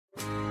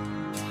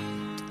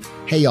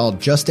Hey y'all,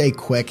 just a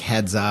quick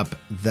heads up.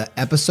 The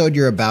episode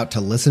you're about to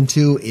listen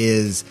to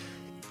is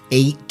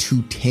 8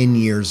 to 10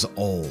 years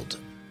old.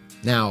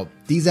 Now,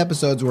 these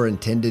episodes were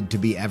intended to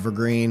be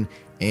evergreen,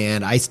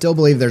 and I still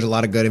believe there's a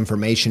lot of good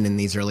information in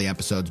these early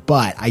episodes,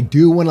 but I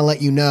do want to let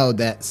you know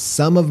that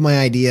some of my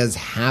ideas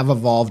have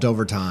evolved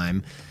over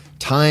time.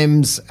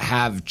 Times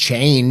have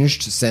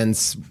changed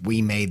since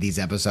we made these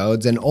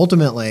episodes, and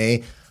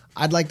ultimately,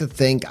 I'd like to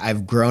think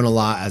I've grown a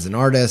lot as an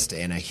artist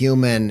and a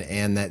human,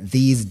 and that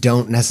these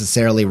don't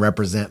necessarily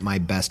represent my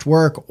best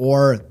work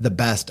or the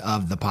best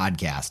of the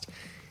podcast.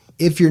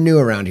 If you're new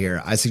around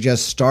here, I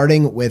suggest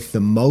starting with the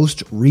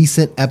most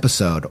recent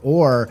episode,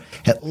 or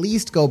at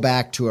least go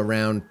back to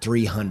around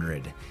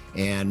 300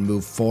 and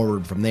move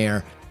forward from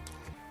there.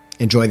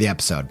 Enjoy the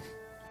episode.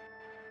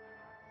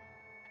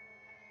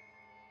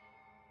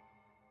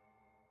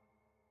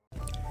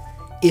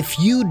 If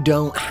you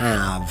don't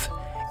have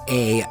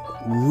a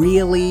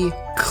really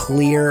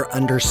clear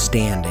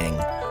understanding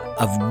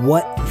of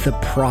what the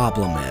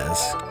problem is,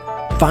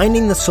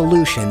 finding the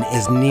solution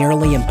is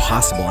nearly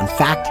impossible. In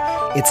fact,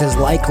 it's as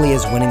likely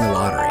as winning the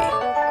lottery.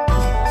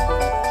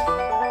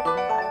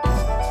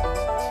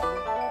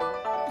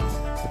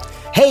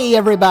 Hey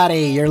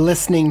everybody, you're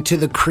listening to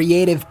the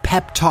Creative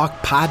Pep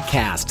Talk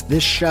podcast.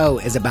 This show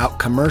is about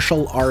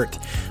commercial art,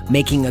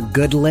 making a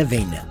good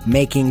living,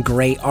 making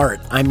great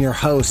art. I'm your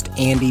host,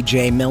 Andy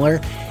J.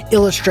 Miller.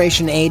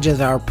 Illustration Age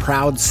is our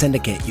proud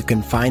syndicate. You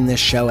can find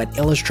this show at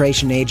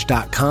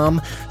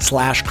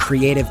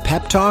illustrationage.com/creative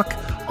pep talk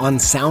on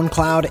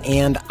SoundCloud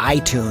and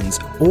iTunes,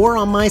 or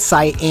on my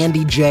site,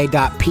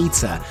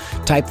 andyj.pizza.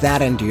 Type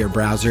that into your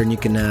browser and you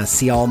can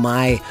see all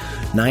my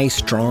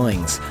nice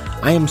drawings.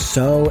 I am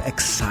so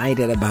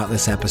excited about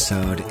this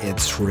episode.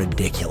 It's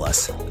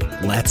ridiculous.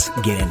 Let's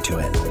get into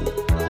it.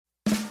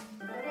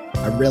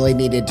 I really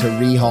needed to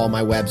rehaul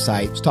my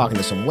website. I was talking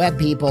to some web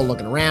people,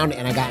 looking around,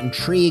 and I got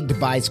intrigued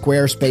by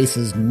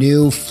Squarespace's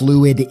new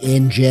Fluid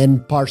engine,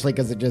 partially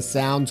because it just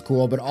sounds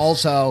cool, but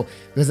also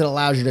because it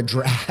allows you to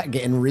drag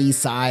and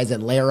resize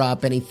and layer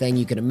up anything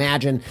you can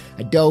imagine.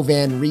 I dove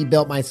in,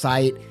 rebuilt my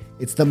site.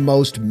 It's the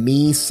most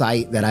me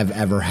site that I've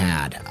ever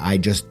had. I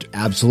just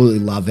absolutely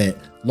love it.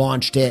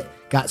 Launched it.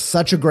 Got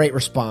such a great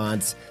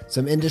response.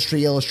 Some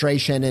industry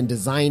illustration and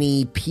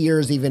designy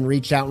peers even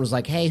reached out and was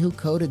like, hey, who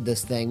coded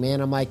this thing, man?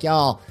 I'm like,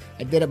 y'all,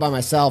 I did it by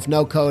myself.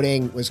 No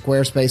coding with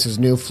Squarespace's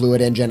new Fluid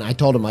engine. I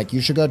told him, like,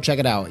 you should go check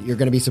it out. You're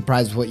going to be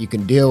surprised with what you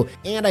can do.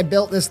 And I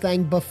built this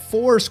thing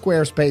before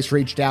Squarespace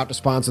reached out to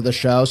sponsor the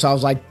show. So I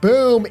was like,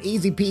 boom,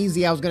 easy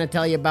peasy. I was going to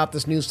tell you about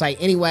this new site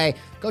anyway.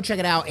 Go check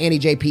it out,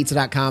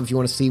 andyjpizza.com, if you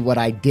want to see what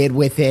I did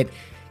with it.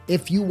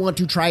 If you want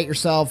to try it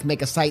yourself,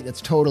 make a site that's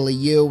totally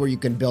you, where you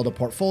can build a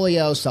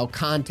portfolio, sell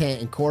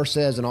content and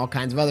courses and all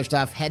kinds of other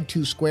stuff, head to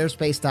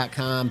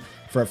squarespace.com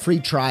for a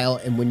free trial.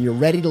 And when you're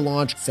ready to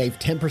launch, save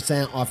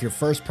 10% off your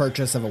first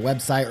purchase of a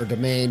website or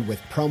domain with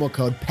promo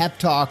code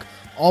PEPTALK,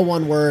 all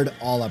one word,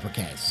 all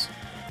uppercase.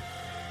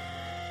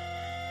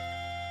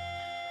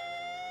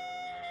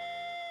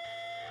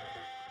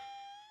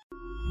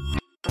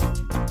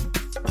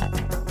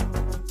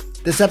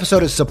 This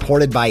episode is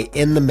supported by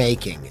In the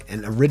Making,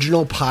 an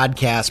original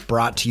podcast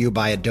brought to you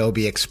by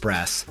Adobe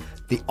Express,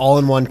 the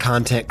all-in-one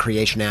content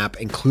creation app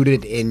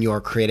included in your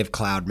Creative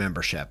Cloud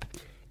membership.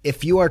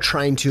 If you are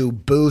trying to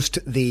boost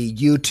the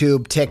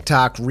YouTube,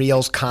 TikTok,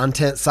 Reels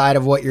content side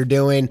of what you're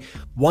doing,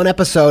 one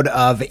episode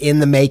of In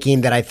the Making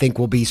that I think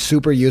will be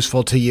super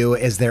useful to you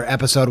is their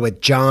episode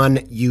with John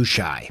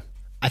Ushai.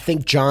 I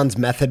think John's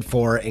method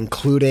for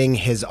including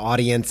his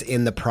audience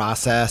in the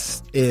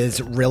process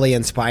is really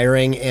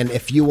inspiring. And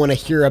if you want to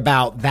hear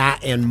about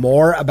that and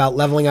more about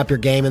leveling up your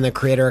game in the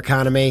creator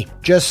economy,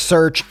 just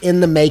search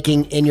In the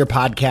Making in your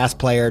podcast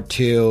player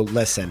to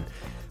listen.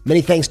 Many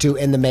thanks to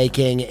In the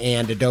Making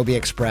and Adobe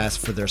Express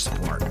for their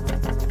support.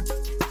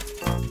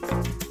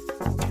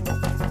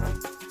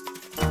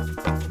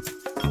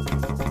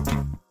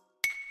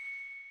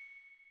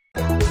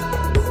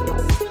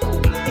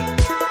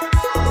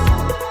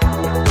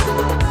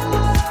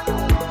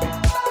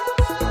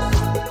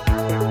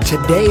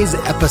 Today's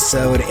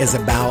episode is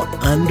about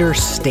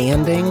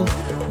understanding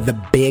the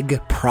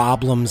big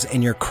problems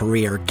in your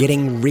career,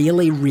 getting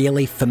really,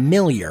 really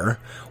familiar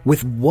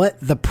with what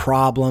the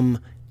problem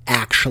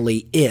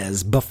actually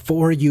is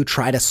before you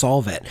try to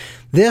solve it.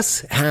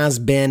 This has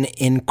been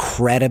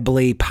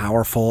incredibly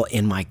powerful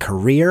in my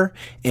career,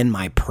 in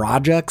my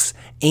projects,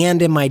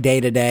 and in my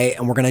day-to-day,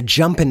 and we're going to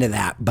jump into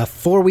that.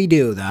 Before we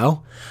do,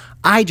 though,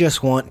 I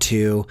just want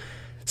to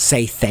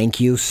say thank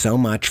you so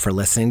much for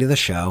listening to the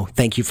show.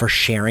 Thank you for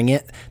sharing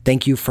it.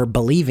 Thank you for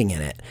believing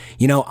in it.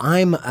 You know,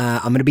 I'm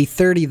going to be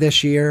 30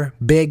 this year.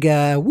 Big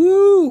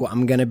woo!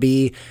 I'm going to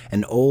be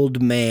an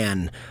old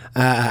man.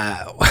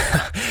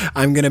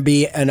 I'm going to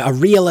be a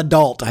real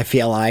adult, I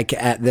feel like,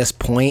 at this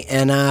point.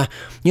 And, I've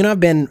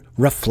been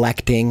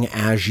reflecting,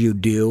 as you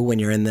do when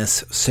you're in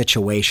this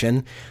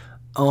situation,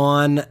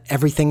 on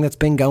everything that's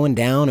been going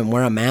down and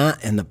where I'm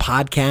at and the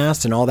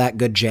podcast and all that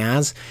good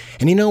jazz.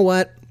 And you know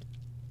what?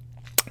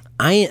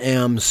 I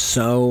am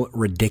so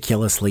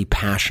ridiculously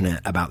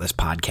passionate about this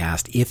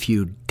podcast. If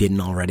you didn't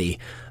already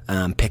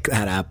pick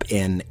that up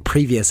in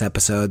previous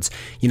episodes,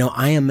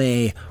 I am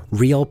a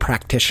real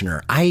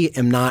practitioner. I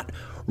am not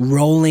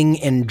rolling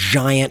in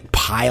giant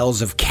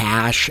piles of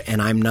cash,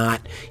 and I'm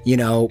not,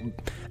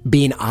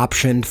 being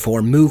optioned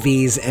for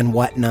movies and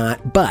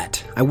whatnot.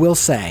 But I will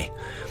say,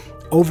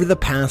 over the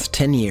past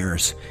 10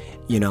 years,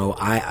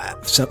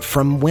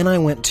 from when I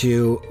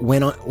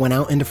went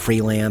out into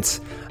freelance,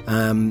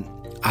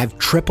 I've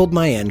tripled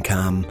my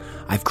income.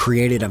 I've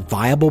created a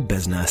viable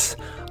business.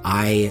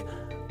 I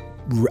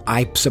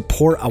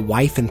support a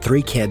wife and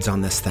 3 kids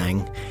on this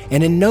thing.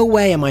 And in no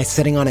way am I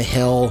sitting on a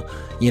hill,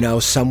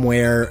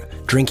 somewhere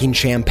drinking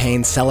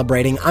champagne,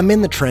 celebrating. I'm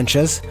in the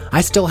trenches. I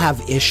still have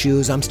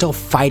issues. I'm still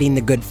fighting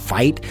the good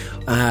fight.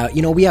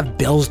 We have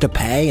bills to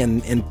pay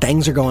and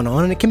things are going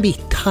on, and it can be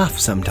tough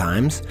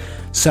sometimes.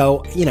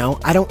 So,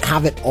 I don't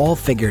have it all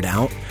figured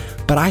out,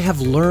 but I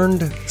have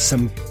learned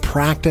some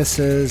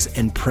practices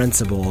and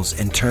principles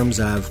in terms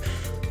of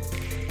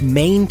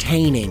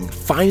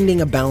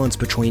finding a balance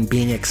between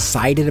being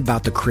excited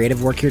about the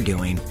creative work you're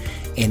doing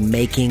and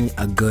making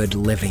a good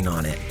living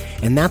on it.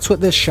 And that's what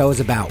this show is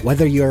about.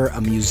 Whether you're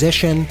a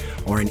musician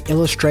or an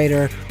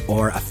illustrator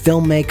or a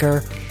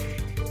filmmaker,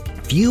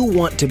 if you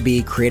want to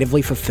be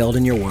creatively fulfilled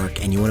in your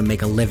work and you want to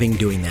make a living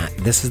doing that,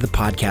 this is the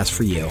podcast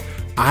for you.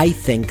 I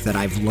think that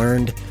I've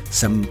learned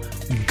some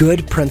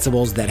good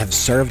principles that have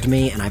served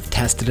me, and I've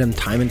tested them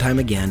time and time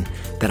again,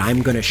 that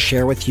I'm going to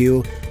share with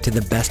you to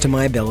the best of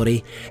my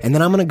ability. And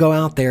then I'm going to go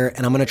out there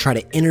and I'm going to try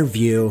to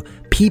interview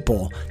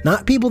people,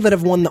 not people that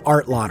have won the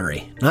art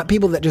lottery, not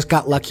people that just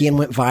got lucky and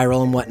went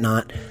viral and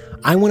whatnot.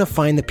 I want to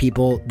find the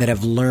people that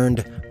have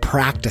learned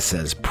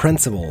practices,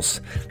 principles.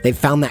 They've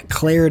found that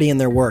clarity in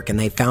their work, and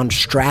they found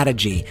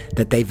strategy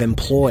that they've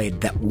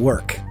employed that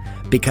work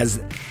because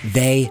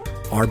they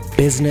are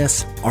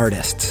business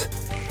artists.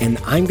 And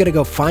I'm going to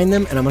go find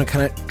them, and I'm going to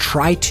kind of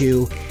try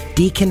to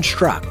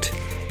deconstruct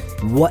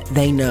what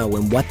they know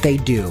and what they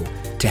do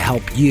to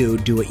help you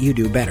do what you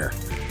do better.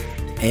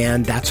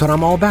 And that's what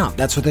I'm all about.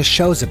 That's what this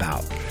show's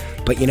about.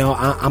 But,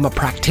 I'm a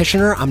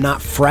practitioner. I'm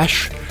not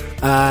fresh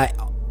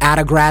out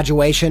of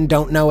graduation,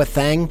 don't know a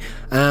thing,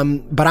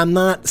 but I'm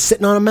not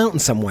sitting on a mountain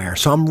somewhere.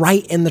 So I'm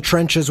right in the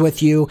trenches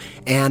with you,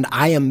 and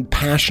I am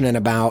passionate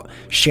about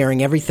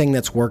sharing everything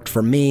that's worked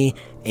for me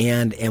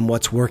and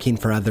what's working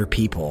for other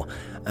people.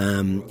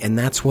 And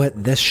that's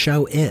what this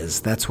show is.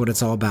 That's what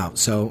it's all about.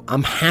 So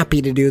I'm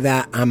happy to do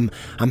that. I'm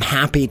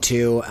happy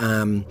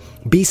to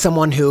be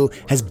someone who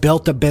has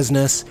built a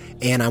business,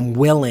 and I'm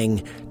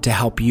willing to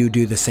help you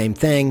do the same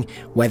thing,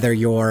 whether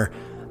you're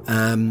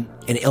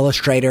an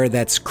illustrator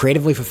that's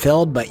creatively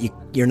fulfilled, but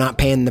you're not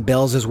paying the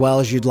bills as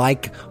well as you'd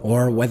like,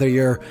 or whether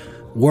you're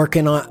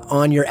working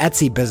on your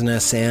Etsy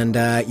business and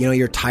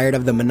you're tired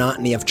of the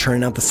monotony of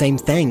churning out the same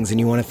things and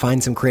you want to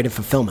find some creative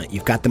fulfillment.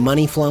 You've got the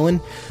money flowing.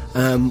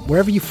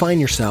 Wherever you find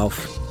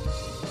yourself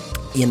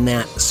in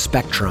that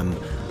spectrum,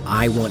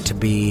 I want to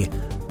be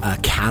a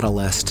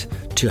catalyst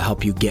to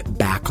help you get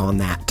back on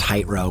that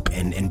tightrope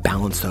and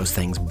balance those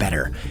things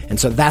better. And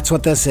so that's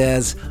what this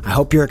is. I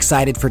hope you're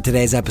excited for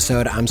today's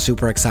episode. I'm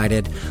super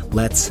excited.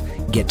 Let's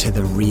get to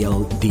the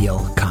real deal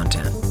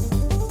content.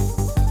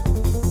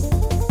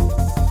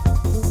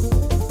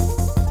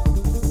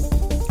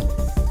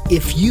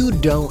 If you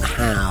don't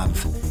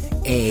have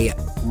a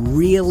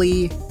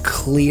really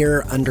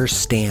clear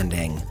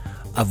understanding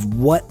of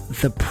what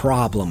the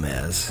problem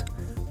is,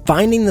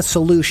 finding the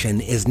solution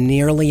is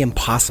nearly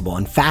impossible.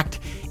 In fact,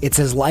 it's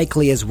as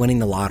likely as winning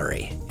the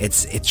lottery.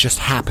 It's just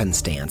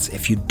happenstance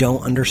if you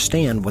don't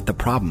understand what the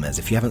problem is,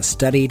 if you haven't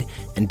studied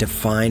and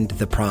defined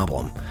the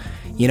problem.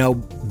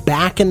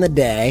 Back in the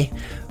day,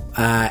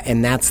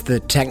 and that's the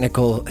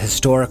technical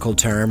historical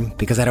term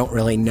because I don't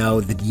really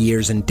know the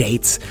years and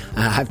dates.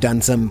 I've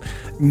done some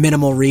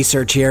minimal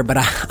research here, but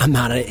I'm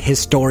not a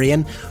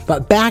historian.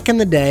 But back in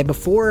the day,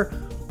 before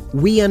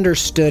we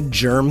understood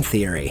germ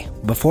theory,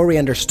 before we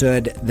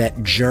understood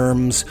that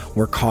germs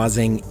were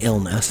causing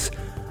illness,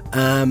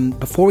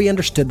 before we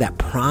understood that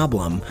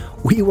problem,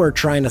 we were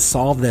trying to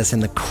solve this in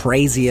the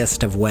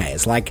craziest of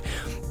ways. Like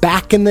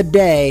back in the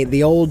day,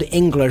 the old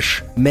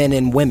English men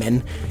and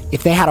women,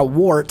 if they had a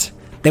wart,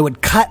 they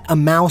would cut a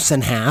mouse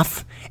in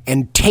half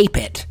and tape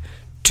it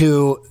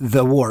to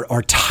the wart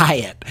or tie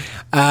it.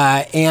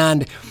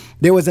 And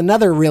there was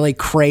another really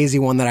crazy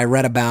one that I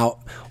read about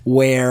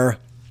where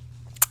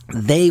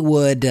they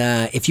would,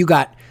 if you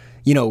got,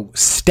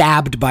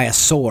 stabbed by a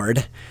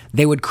sword,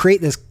 they would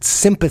create this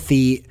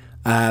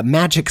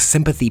magic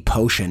sympathy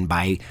potion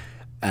by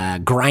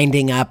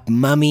grinding up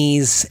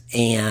mummies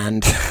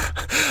and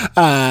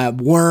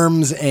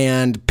worms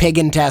and pig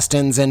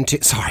intestines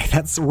into. Sorry,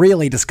 that's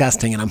really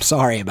disgusting, and I'm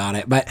sorry about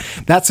it, but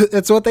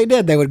that's what they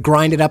did. They would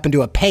grind it up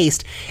into a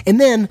paste and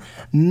then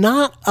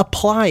not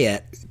apply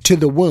it to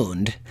the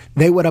wound.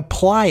 They would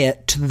apply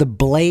it to the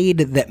blade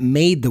that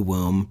made the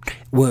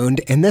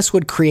wound, and this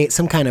would create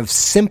some kind of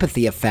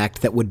sympathy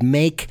effect that would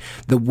make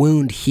the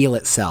wound heal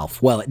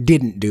itself. Well, it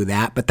didn't do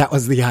that, but that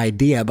was the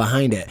idea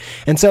behind it.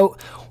 And so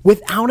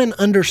without an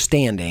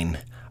understanding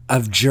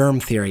of germ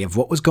theory, of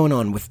what was going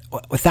on,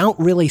 without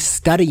really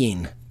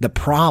studying the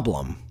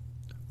problem,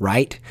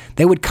 right?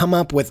 They would come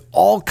up with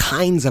all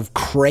kinds of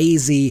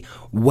crazy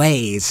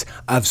ways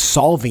of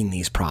solving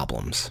these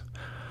problems.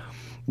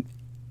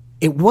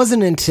 It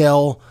wasn't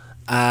until,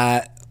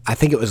 I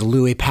think it was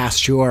Louis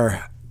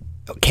Pasteur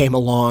came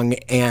along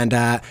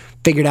and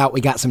figured out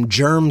we got some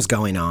germs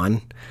going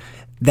on,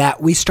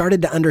 that we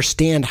started to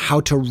understand how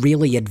to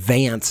really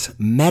advance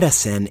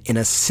medicine in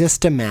a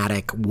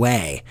systematic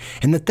way.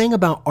 And the thing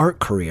about art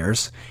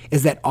careers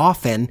is that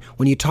often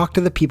when you talk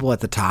to the people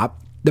at the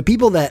top, the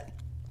people that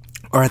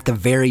are at the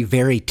very,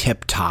 very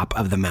tip top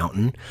of the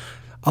mountain,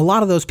 a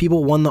lot of those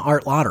people won the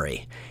art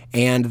lottery.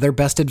 And their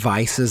best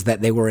advice is that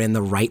they were in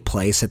the right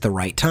place at the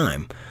right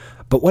time.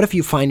 But what if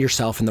you find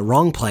yourself in the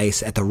wrong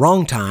place at the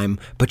wrong time,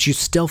 but you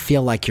still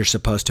feel like you're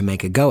supposed to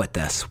make a go at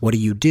this? What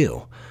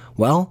do?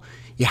 Well,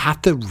 you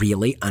have to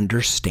really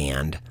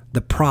understand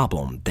the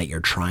problem that you're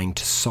trying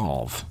to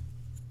solve.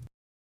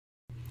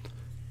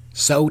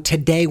 So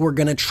today we're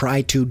going to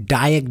try to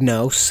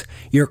diagnose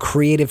your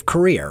creative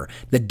career,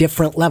 the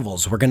different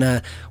levels. We're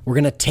going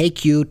to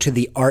take you to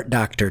the art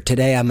doctor.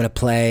 Today I'm going to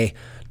play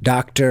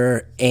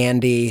Dr.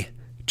 Andy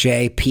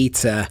J.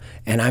 Pizza,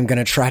 and I'm going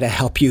to try to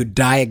help you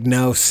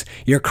diagnose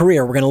your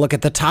career. We're going to look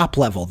at the top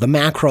level, the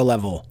macro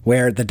level,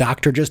 where the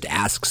doctor just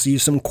asks you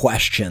some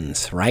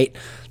questions, right?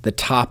 The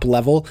top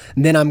level.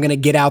 And then I'm going to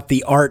get out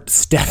the art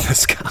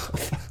stethoscope.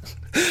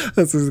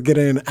 This is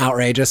getting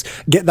outrageous.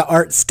 Get the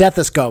art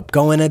stethoscope,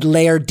 go in a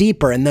layer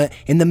deeper in the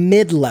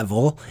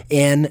mid-level,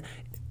 and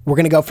we're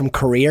going to go from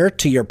career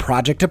to your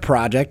project to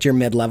project, your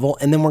mid-level,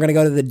 and then we're going to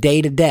go to the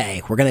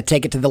day-to-day. We're going to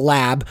take it to the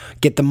lab,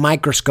 get the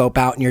microscope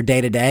out in your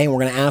day-to-day, and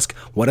we're going to ask,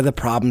 what are the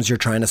problems you're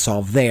trying to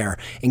solve there?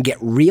 And get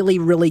really,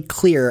 really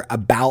clear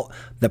about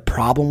the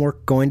problem we're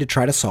going to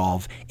try to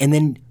solve. And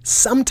then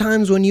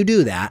sometimes when you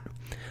do that,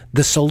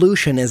 the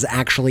solution is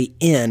actually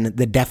in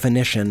the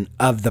definition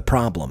of the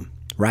problem.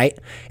 Right?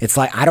 It's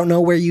like, I don't know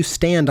where you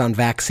stand on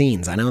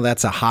vaccines. I know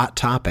that's a hot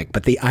topic,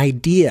 but the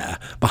idea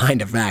behind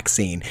a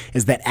vaccine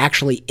is that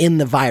actually in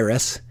the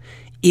virus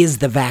is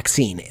the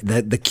vaccine.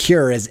 The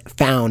cure is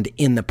found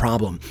in the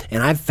problem.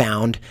 And I've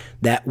found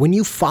that when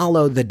you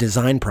follow the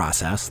design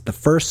process, the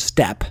first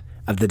step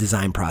of the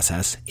design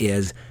process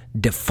is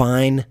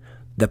define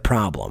the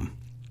problem.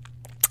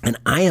 And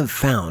I have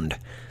found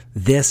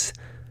this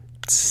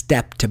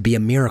step to be a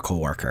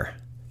miracle worker,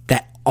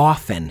 that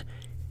often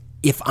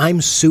if I'm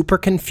super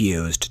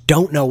confused,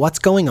 don't know what's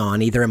going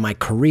on, either in my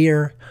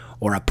career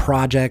or a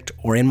project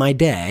or in my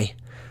day,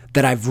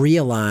 that I've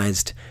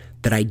realized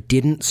that I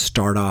didn't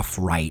start off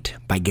right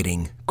by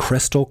getting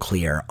crystal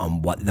clear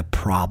on what the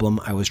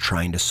problem I was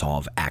trying to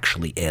solve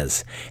actually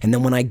is. And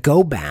then when I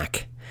go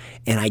back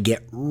and I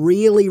get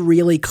really,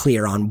 really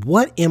clear on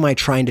what am I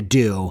trying to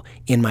do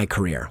in my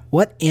career?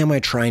 What am I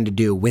trying to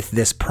do with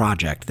this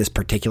project, this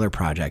particular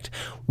project?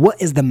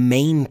 What is the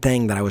main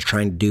thing that I was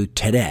trying to do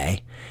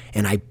today?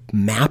 And I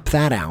map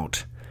that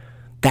out.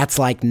 That's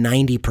like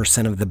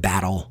 90% of the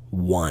battle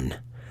won.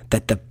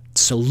 That the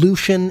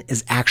solution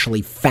is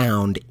actually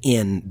found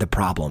in the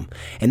problem.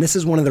 And this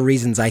is one of the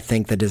reasons I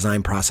think the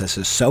design process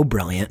is so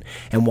brilliant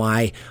and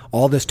why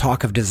all this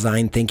talk of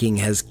design thinking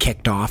has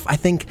kicked off. I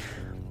think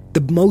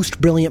the most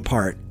brilliant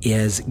part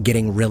is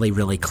getting really,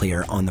 really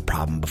clear on the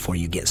problem before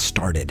you get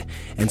started.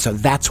 And so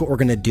that's what we're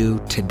going to do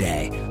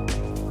today.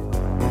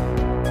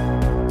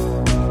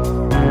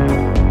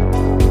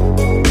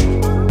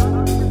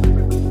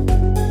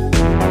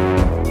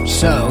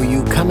 So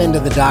you come into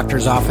the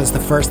doctor's office, the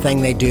first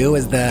thing they do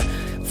is the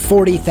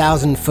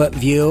 40,000 foot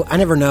view. I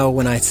never know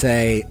when I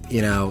say,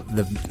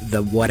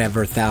 the whatever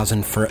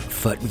 1,000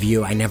 foot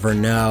view. I never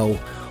know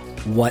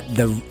what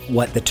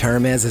the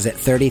term is. Is it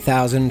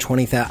 30,000,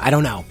 20,000? I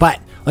don't know,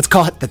 but let's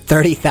call it the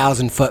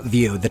 30,000 foot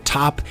view, the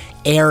top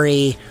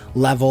airy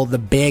level, the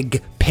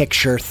big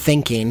picture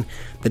thinking.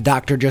 The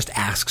doctor just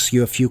asks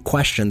you a few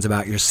questions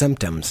about your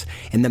symptoms.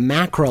 In the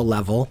macro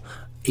level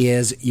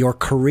is your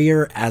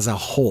career as a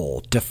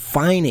whole,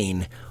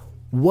 defining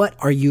what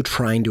are you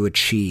trying to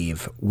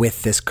achieve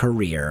with this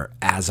career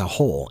as a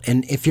whole.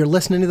 And if you're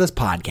listening to this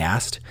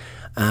podcast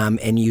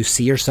and you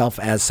see yourself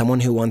as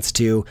someone who wants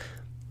to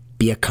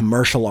be a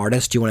commercial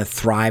artist, you want to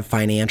thrive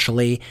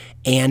financially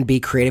and be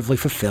creatively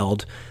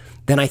fulfilled,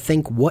 then I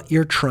think what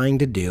you're trying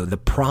to do, the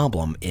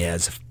problem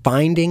is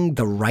finding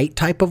the right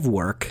type of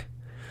work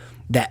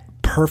that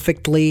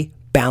perfectly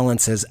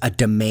balances a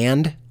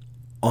demand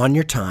on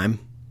your time,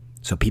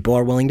 so people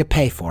are willing to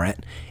pay for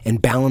it,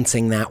 and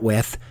balancing that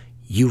with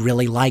you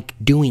really like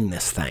doing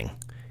this thing.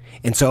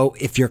 And so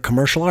if you're a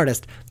commercial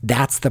artist,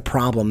 that's the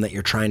problem that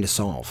you're trying to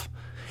solve.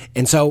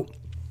 And so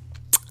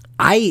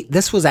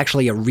this was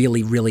actually a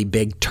really, really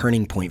big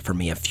turning point for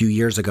me. A few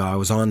years ago, I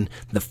was on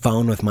the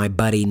phone with my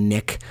buddy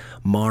Nick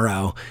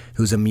Morrow,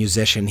 who's a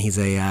musician. He's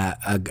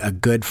a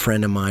good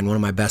friend of mine, one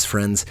of my best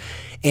friends.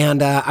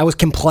 And I was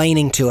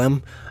complaining to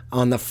him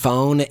on the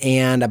phone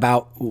and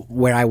about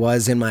where I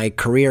was in my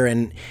career.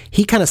 And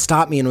he kind of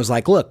stopped me and was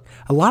like, look,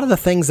 a lot of the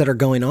things that are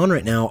going on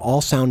right now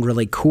all sound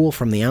really cool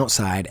from the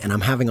outside, and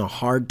I'm having a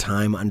hard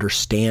time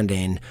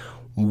understanding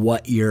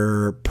what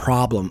your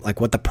problem,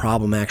 like what the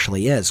problem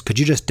actually is. Could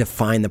you just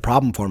define the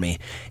problem for me?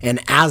 And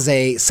as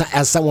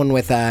someone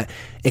with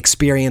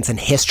experience and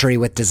history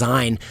with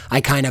design,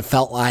 I kind of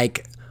felt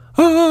like,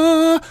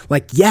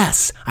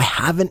 yes, I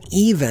haven't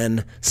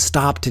even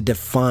stopped to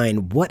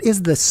define what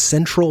is the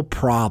central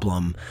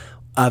problem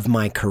of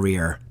my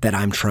career that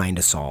I'm trying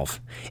to solve.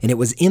 And it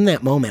was in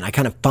that moment, I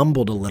kind of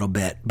fumbled a little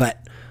bit,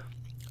 but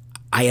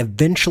I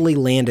eventually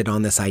landed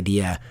on this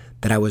idea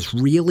that I was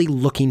really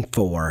looking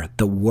for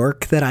the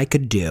work that I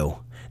could do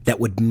that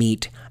would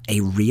meet a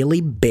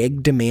really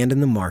big demand in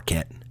the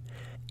market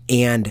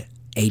and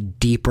a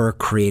deeper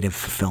creative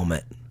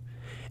fulfillment.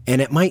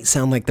 And it might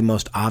sound like the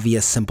most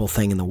obvious, simple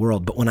thing in the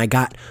world, but when I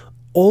got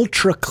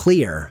ultra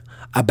clear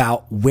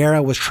about where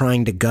I was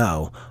trying to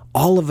go,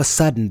 all of a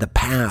sudden the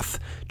path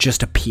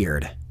just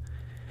appeared.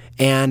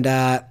 And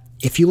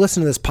if you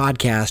listen to this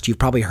podcast, you've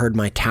probably heard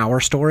my tower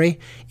story.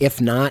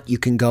 If not, you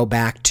can go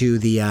back to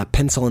the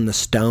Pencil in the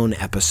Stone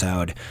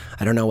episode.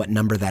 I don't know what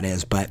number that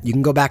is, but you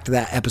can go back to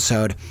that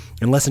episode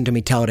and listen to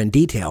me tell it in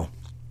detail.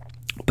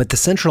 But the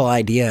central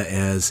idea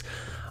is,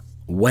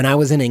 when I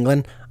was in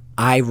England,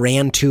 I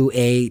ran to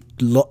a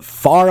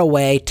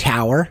faraway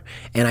tower,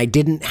 and I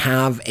didn't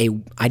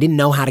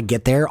know how to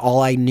get there.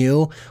 All I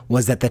knew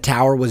was that the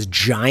tower was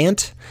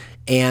giant,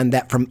 and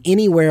that from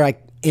anywhere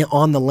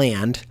on the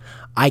land,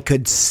 I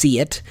could see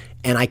it,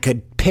 and I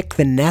could pick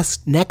the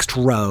next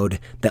road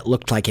that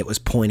looked like it was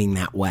pointing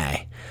that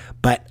way.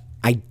 But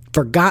I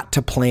forgot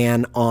to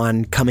plan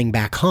on coming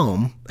back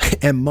home,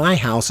 and my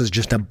house is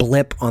just a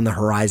blip on the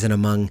horizon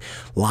among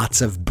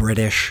lots of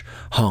British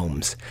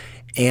homes.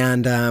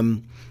 And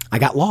I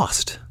got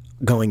lost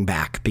going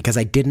back because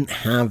I didn't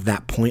have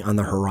that point on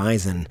the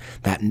horizon,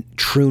 that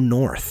true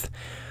north.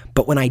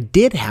 But when I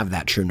did have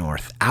that true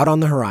north out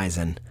on the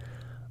horizon,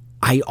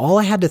 all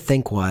I had to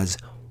think was,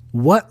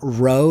 what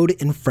road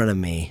in front of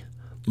me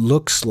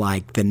looks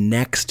like the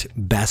next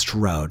best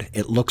road?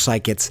 It looks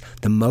like it's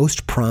the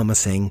most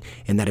promising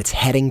and that it's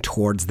heading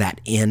towards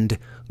that end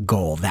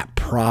goal, that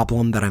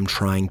problem that I'm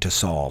trying to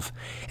solve.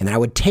 And I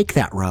would take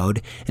that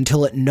road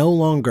until it no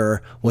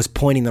longer was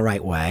pointing the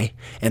right way,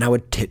 and I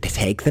would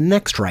take the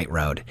next right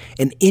road.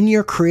 And in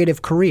your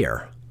creative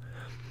career,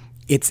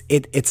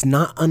 it's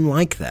not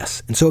unlike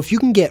this. And so if you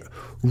can get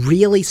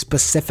really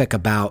specific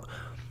about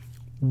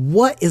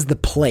what is the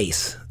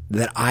place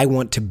that I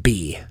want to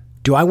be.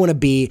 Do I want to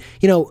be,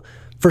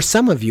 for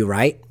some of you,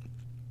 right?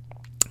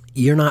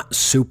 You're not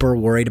super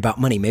worried about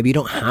money. Maybe you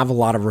don't have a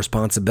lot of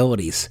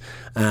responsibilities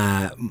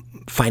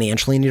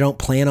financially, and you don't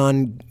plan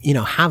on,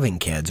 having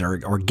kids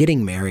or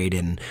getting married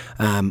and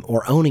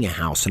or owning a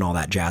house and all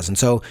that jazz. And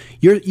so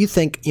you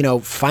think,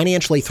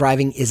 financially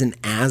thriving isn't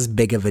as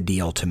big of a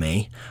deal to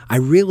me. I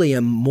really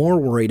am more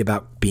worried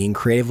about being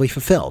creatively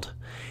fulfilled.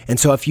 And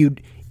so if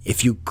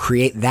you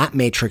create that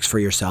matrix for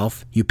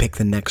yourself, you pick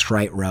the next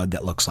right road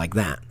that looks like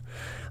that.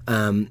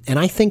 And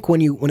I think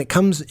when it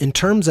comes in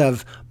terms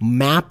of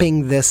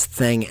mapping this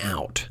thing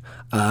out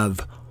of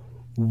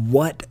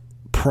what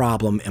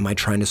problem am I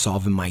trying to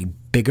solve in my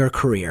bigger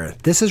career,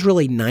 this is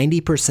really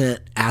 90%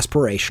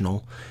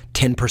 aspirational,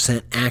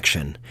 10%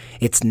 action.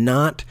 It's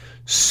not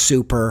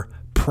super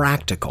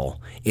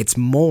practical. It's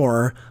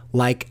more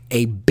like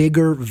a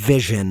bigger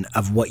vision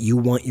of what you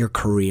want your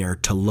career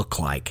to look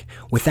like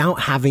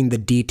without having the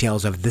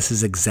details of this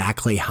is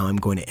exactly how I'm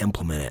going to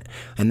implement it.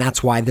 And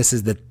that's why this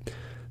is the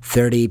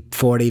 30,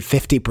 40,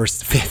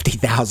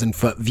 50,000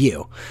 foot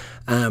view.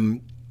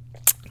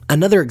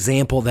 Another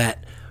example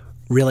that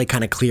really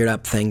kind of cleared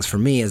up things for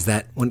me is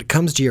that when it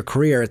comes to your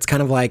career, it's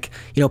kind of like,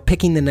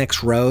 picking the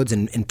next roads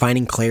and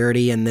finding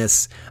clarity in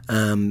this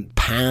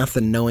path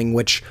and knowing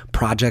which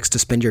projects to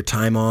spend your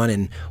time on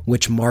and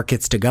which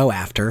markets to go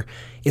after.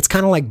 It's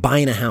kind of like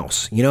buying a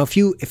house. If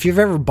you've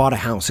ever bought a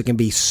house, it can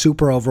be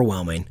super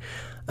overwhelming.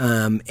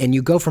 And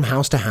you go from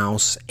house to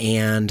house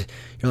and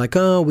you're like,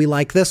 oh, we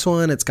like this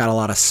one. It's got a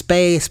lot of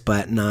space,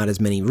 but not as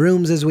many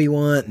rooms as we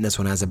want. And this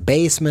one has a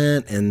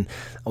basement and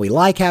we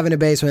like having a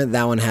basement.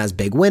 That one has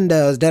big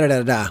windows,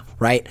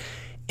 right?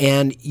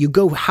 And you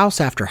go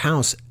house after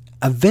house.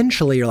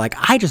 Eventually you're like,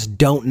 I just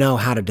don't know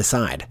how to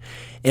decide.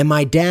 And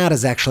my dad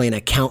is actually an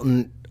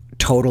accountant,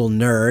 total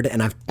nerd,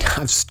 and I've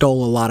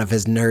stole a lot of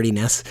his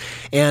nerdiness.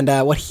 And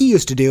what he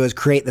used to do is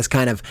create this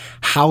kind of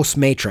house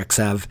matrix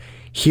of,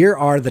 here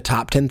are the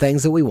top 10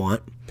 things that we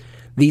want.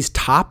 These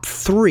top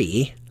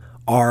 3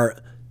 are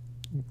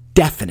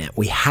definite.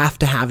 We have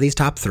to have these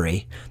top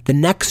 3. The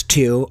next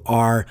 2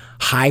 are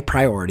high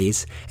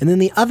priorities. And then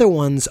the other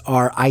ones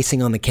are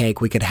icing on the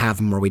cake. We could have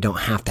them or we don't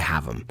have to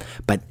have them.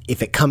 But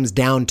if it comes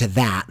down to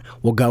that,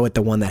 we'll go with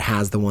the one that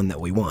has the one that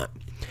we want.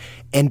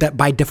 And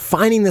by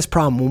defining this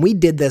problem, when we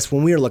did this,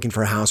 when we were looking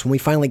for a house, when we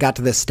finally got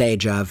to this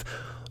stage of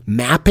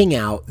mapping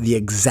out the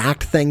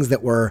exact things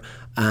that were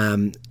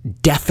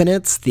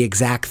definites, the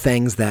exact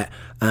things that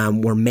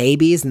were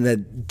maybes, and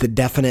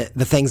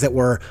the things that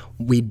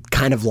we'd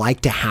kind of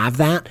like to have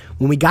that.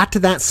 When we got to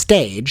that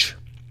stage,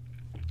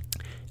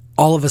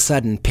 all of a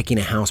sudden, picking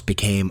a house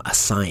became a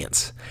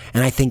science.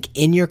 And I think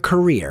in your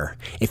career,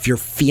 if you're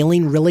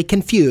feeling really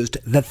confused,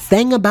 the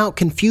thing about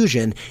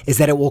confusion is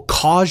that it will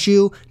cause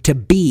you to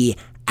be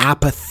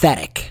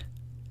apathetic.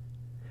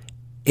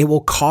 It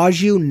will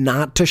cause you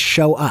not to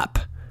show up.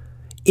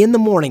 In the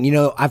morning,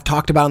 I've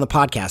talked about on the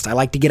podcast, I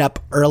like to get up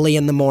early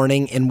in the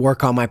morning and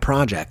work on my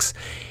projects.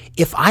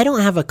 If I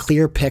don't have a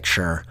clear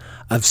picture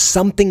of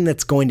something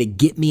that's going to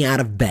get me out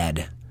of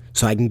bed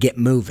so I can get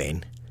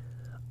moving,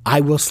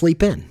 I will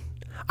sleep in.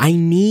 I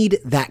need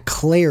that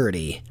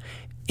clarity,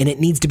 and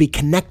it needs to be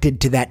connected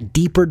to that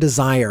deeper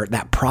desire,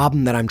 that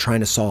problem that I'm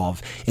trying to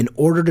solve, in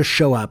order to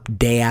show up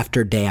day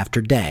after day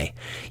after day.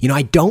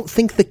 I don't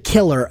think the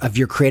killer of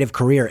your creative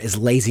career is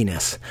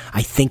laziness.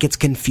 I think it's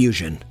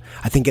confusion.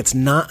 I think it's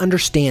not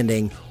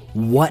understanding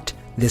what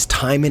this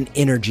time and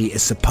energy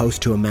is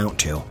supposed to amount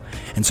to.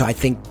 And so I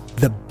think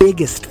the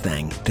biggest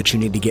thing that you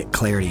need to get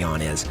clarity on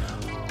is,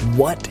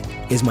 what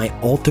is my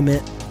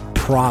ultimate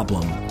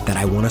problem that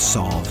I want to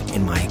solve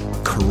in my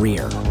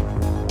career?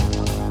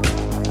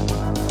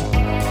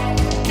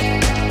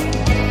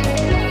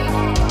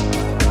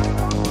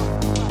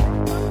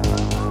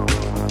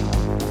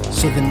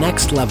 So the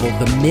next level,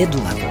 the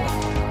mid-level,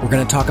 we're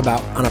going to talk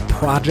about on a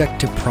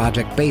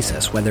project-to-project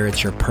basis, whether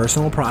it's your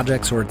personal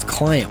projects or it's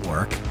client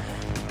work.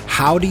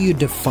 How do you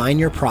define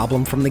your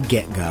problem from the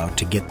get-go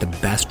to get the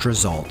best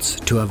results,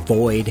 to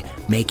avoid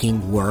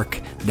making work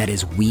that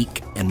is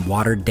weak and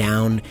watered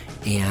down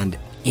and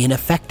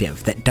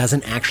ineffective, that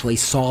doesn't actually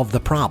solve the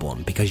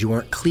problem because you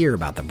weren't clear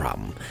about the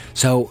problem?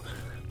 So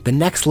the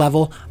next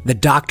level, the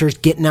doctor's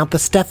getting out the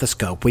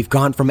stethoscope. We've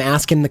gone from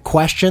asking the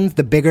questions,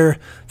 the bigger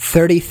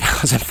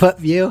 30,000 foot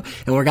view,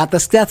 and we got the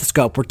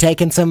stethoscope. We're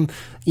taking some,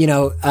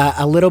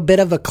 a little bit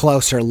of a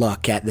closer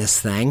look at this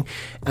thing,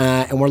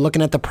 and we're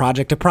looking at the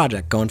project to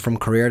project, going from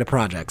career to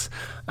projects.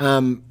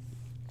 And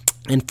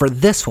for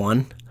this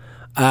one,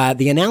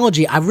 the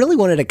analogy, I really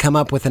wanted to come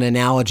up with an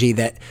analogy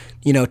that,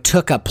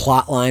 took a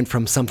plot line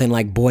from something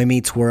like Boy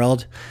Meets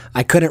World.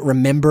 I couldn't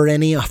remember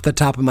any off the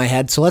top of my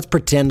head, so let's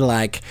pretend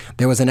like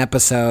there was an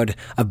episode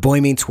of Boy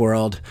Meets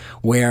World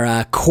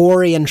where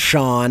Corey and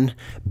Sean,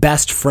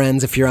 best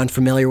friends if you're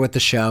unfamiliar with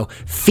the show,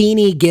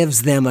 Feeney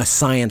gives them a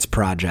science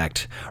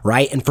project,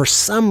 right? And for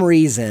some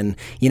reason,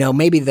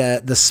 maybe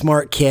the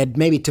smart kid,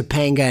 maybe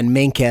Topanga and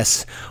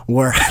Minkus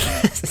were...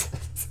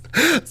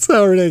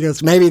 So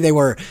ridiculous. Maybe they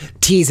were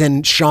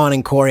teasing Sean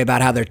and Corey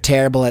about how they're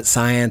terrible at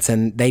science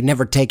and they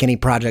never take any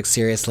projects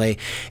seriously.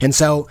 And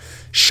so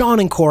Sean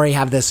and Corey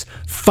have this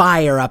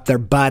fire up their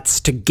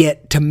butts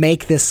to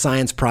make this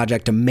science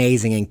project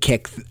amazing and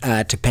kick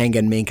Topanga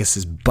and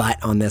Minkus's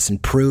butt on this and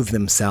prove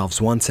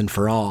themselves once and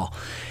for all.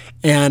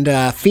 And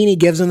Feeney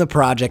gives them the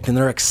project, and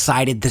they're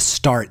excited to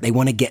start. They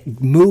want to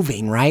get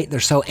moving, right? They're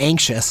so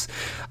anxious.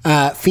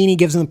 Feeney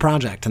gives them the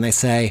project, and they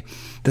say,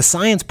 the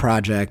science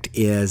project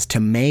is to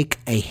make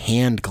a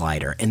hand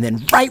glider. And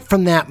then right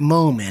from that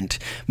moment,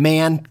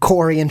 man,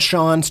 Corey and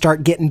Sean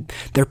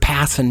they're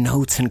passing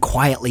notes and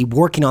quietly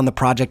working on the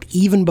project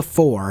even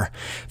before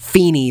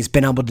Feeney's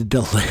been able to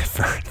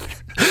deliver.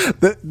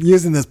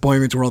 Using this Boy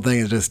Meets World thing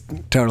is just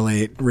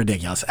totally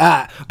ridiculous.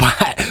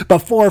 But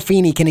before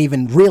Feeney can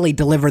even really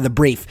deliver the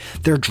brief,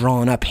 they're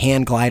drawing up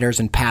hand gliders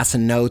and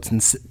passing notes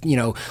and,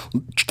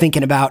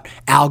 thinking about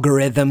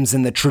algorithms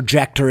and the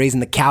trajectories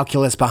and the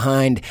calculus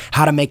behind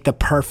how to make the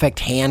perfect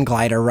hand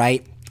glider,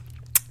 right?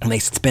 And they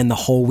spend the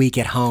whole week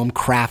at home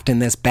crafting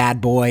this bad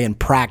boy and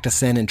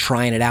practicing and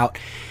trying it out.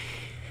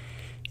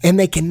 And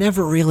they can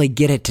never really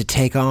get it to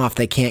take off.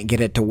 They can't get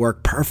it to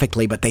work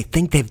perfectly, but they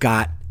think they've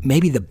got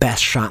maybe the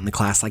best shot in the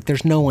class. Like,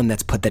 there's no one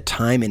that's put the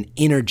time and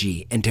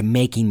energy into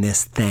making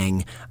this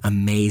thing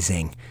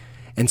amazing.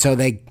 And so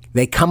they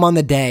come on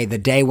the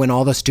day when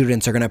all the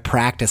students are going to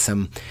practice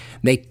them.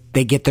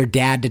 They get their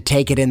dad to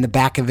take it in the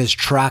back of his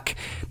truck.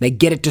 They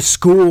get it to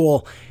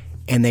school,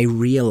 and they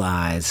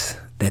realize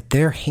that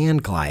their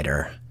hand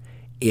glider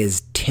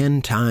is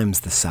 10 times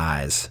the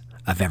size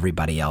of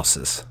everybody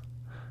else's.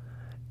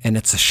 And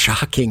it's a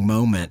shocking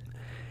moment.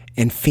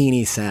 And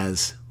Feeney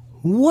says,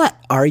 "What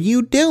are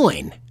you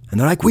doing?" And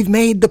they're like, "We've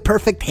made the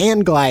perfect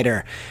hand glider."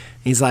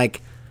 And he's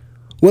like,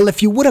 "Well,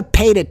 if you would have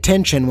paid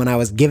attention when I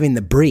was giving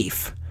the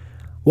brief,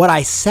 what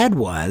I said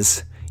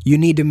was you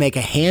need to make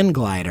a hand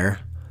glider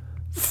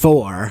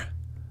for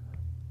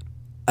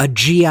a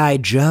G.I.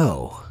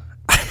 Joe."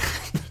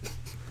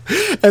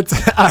 It's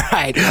all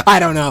right. I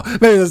don't know.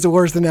 Maybe that's the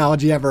worst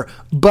analogy ever,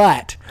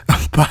 but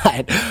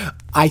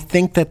I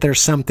think that there's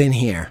something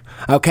here,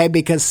 okay?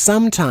 Because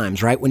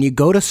sometimes, right, when you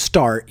go to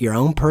start your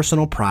own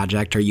personal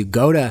project, or you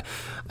get a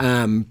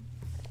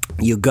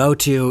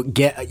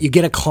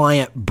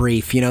client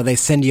brief, they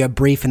send you a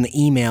brief in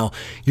the email,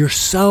 you're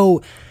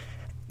so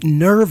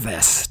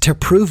nervous to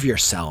prove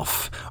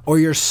yourself, or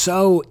you're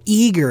so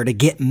eager to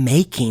get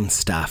making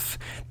stuff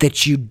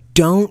that you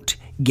don't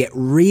get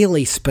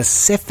really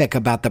specific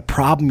about the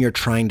problem you're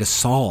trying to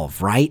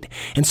solve, right?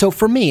 And so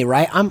for me,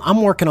 right,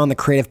 I'm working on the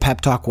Creative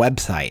Pep Talk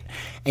website.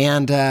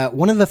 And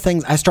one of the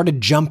things I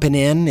started jumping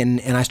in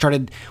and I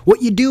started,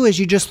 what you do is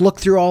you just look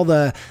through all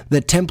the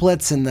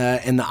templates and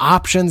the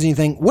options and you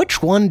think,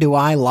 which one do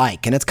I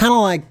like? And it's kind of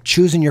like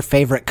choosing your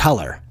favorite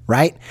color,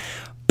 right?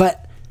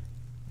 But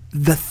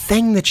the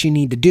thing that you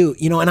need to do,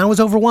 and I was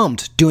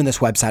overwhelmed doing this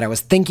website. I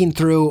was thinking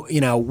through,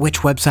 which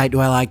website do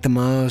I like the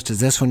most? Is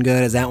this one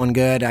good? Is that one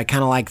good? I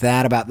kind of like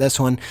that about this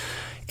one.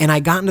 And I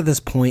got into this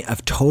point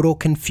of total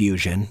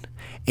confusion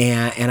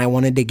and I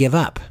wanted to give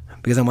up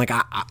because I'm like,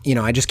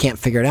 I just can't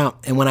figure it out.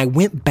 And when I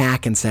went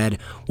back and said,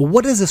 well,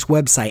 what does this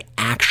website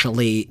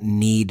actually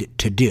need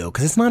to do?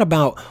 Because it's not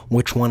about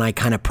which one I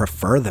kind of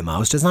prefer the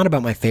most. It's not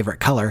about my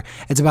favorite color.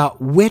 It's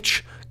about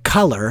which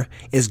color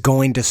is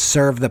going to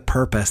serve the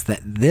purpose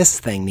that this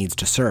thing needs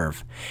to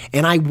serve.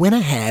 And I went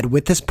ahead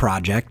with this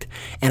project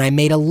and I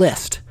made a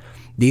list.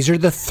 These are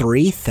the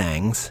 3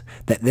 things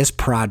that this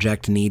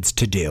project needs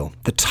to do.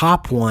 The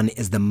top one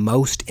is the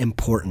most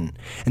important.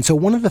 And so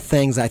one of the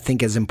things I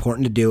think is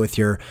important to do with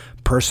your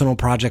personal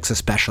projects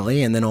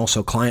especially, and then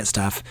also client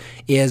stuff,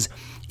 is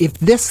if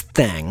this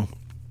thing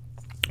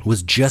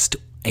was just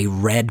a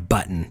red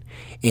button,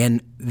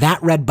 and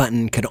that red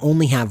button could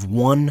only have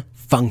one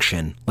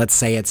function. Let's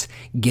say it's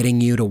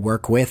getting you to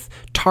work with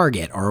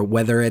Target, or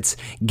whether it's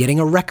getting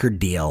a record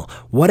deal,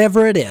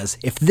 whatever it is.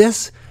 If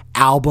this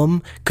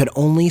album could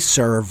only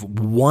serve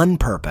one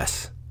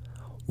purpose,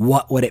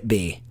 what would it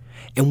be?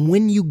 And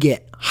when you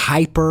get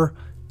hyper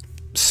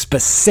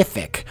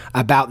specific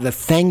about the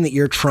thing that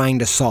you're trying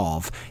to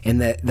solve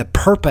and the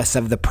purpose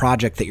of the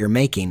project that you're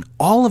making,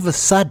 all of a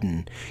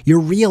sudden you're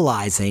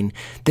realizing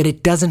that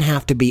it doesn't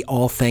have to be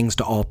all things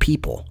to all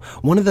people.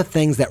 One of the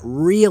things that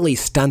really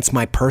stunts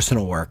my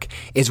personal work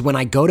is when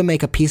I go to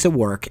make a piece of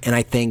work and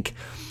I think,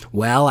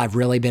 well, I've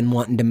really been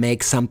wanting to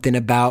make something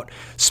about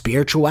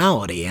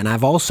spirituality, and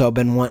I've also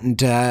been wanting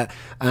to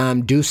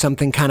do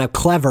something kind of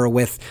clever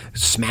with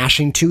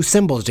smashing 2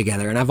 symbols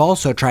together, and I've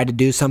also tried to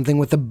do something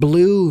with a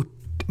blue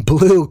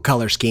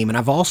color scheme, and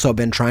I've also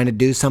been trying to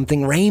do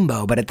something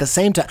rainbow, but at the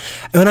same time,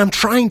 when I'm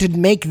trying to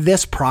make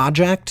this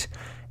project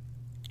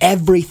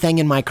everything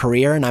in my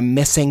career and I'm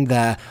missing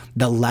the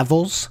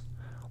levels,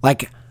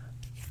 like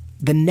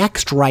the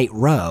next right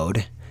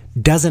road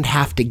doesn't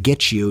have to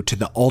get you to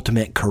the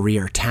ultimate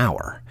career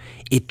tower.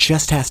 It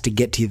just has to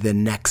get to the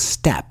next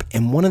step.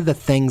 And one of the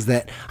things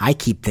that I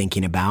keep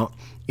thinking about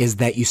is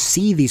that you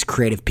see these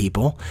creative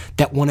people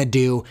that want to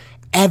do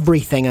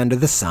everything under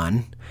the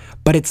sun,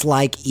 but it's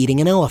like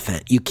eating an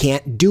elephant. You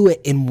can't do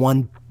it in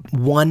one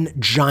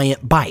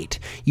giant bite.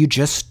 You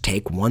just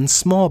take one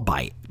small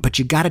bite, but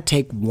you got to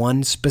take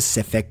one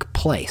specific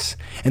place.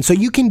 And so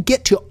you can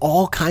get to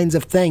all kinds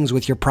of things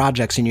with your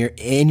projects in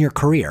your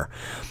career.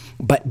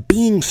 But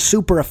being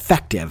super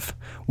effective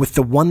with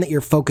the one that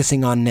you're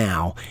focusing on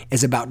now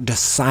is about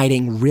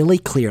deciding really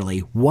clearly,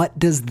 what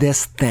does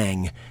this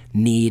thing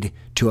need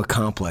to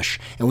accomplish?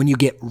 And when you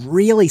get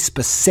really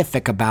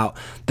specific about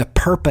the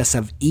purpose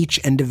of each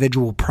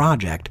individual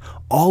project,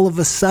 all of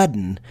a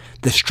sudden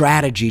the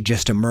strategy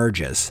just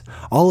emerges.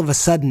 All of a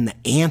sudden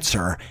the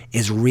answer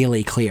is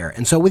really clear.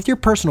 And so with your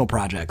personal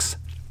projects,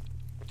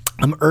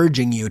 I'm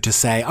urging you to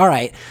say, all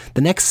right,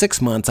 the next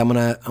 6 months I'm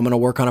gonna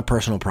work on a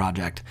personal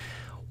project.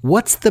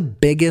 What's the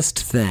biggest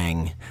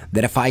thing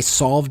that if I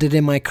solved it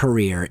in my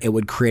career, it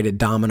would create a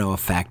domino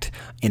effect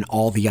in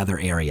all the other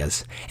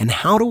areas? And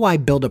how do I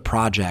build a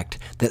project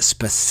that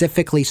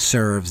specifically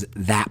serves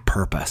that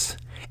purpose?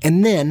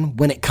 And then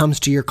when it comes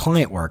to your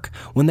client work,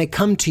 when they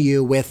come to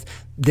you with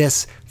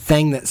this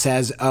thing that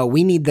says, oh,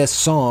 we need this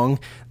song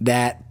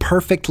that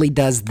perfectly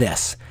does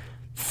this,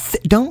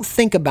 don't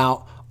think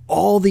about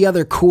all the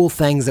other cool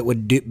things that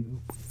would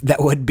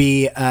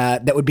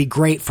be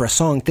great for a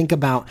song. Think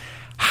about,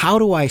 how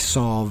do I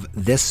solve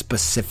this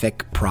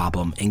specific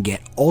problem and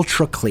get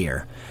ultra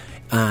clear?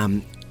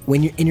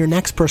 When you're in your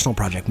next personal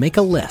project, make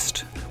a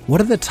list.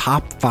 What are the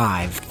top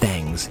 5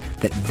 things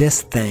that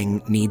this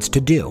thing needs to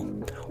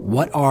do?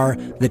 What are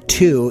the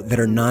 2 that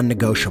are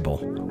non-negotiable?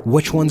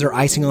 Which ones are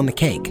icing on the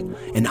cake?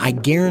 And I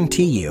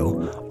guarantee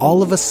you,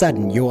 all of a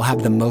sudden, you will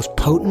have the most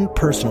potent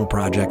personal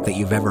project that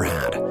you've ever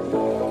had.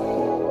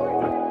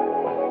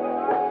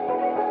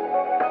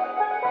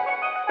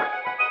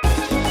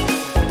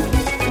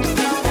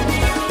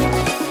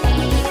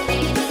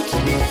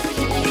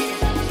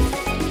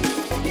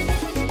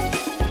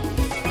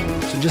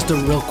 Just a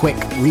real quick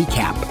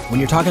recap. When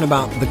you're talking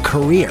about the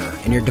career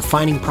and you're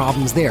defining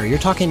problems there, you're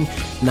talking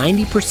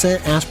 90%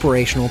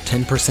 aspirational,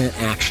 10%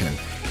 action.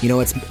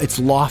 It's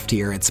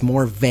loftier, it's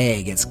more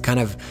vague, it's kind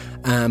of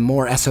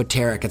more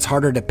esoteric. It's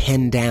harder to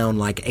pin down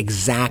like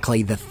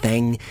exactly the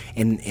thing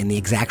and the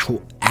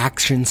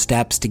action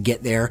steps to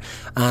get there.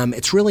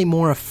 It's really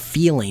more a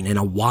feeling and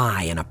a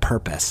why and a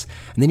purpose.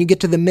 And then you get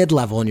to the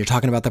mid-level and you're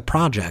talking about the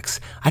projects.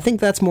 I think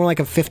that's more like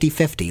a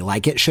 50-50.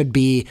 Like it should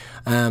be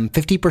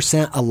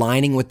 50%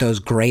 aligning with those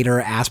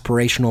greater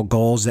aspirational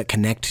goals that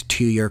connect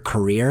to your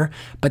career,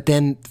 but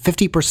then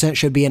 50%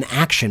 should be an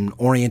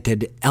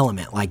action-oriented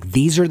element. Like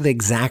these are the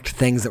exact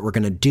things that we're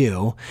going to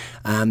do,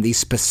 these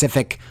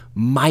specific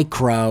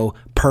micro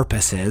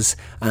purposes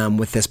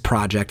with this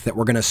project that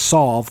we're going to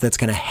solve that's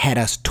going to head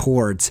us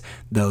towards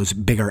those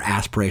bigger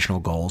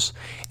aspirational goals.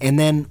 And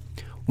then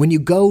when you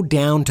go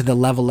down to the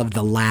level of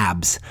the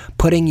labs,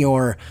 putting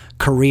your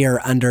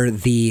career under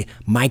the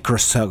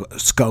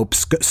microscope,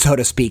 so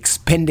to speak,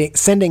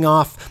 sending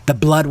off the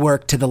blood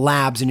work to the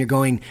labs and you're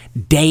going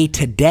day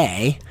to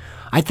day,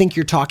 I think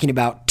you're talking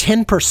about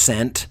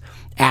 10%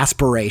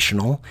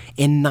 aspirational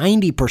and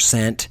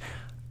 90%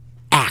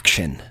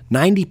 action,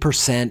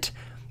 90%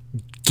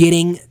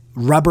 getting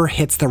rubber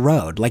hits the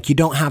road. Like you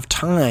don't have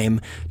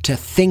time to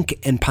think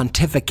and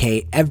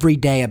pontificate every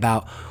day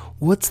about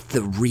what's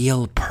the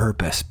real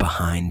purpose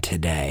behind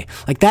today.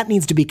 Like that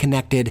needs to be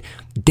connected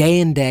day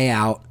in, day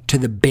out to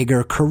the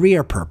bigger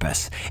career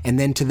purpose and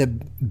then to the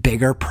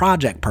bigger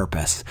project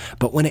purpose.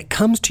 But when it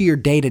comes to your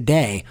day to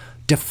day,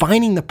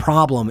 defining the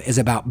problem is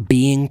about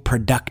being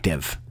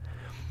productive.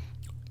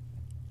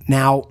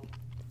 Now,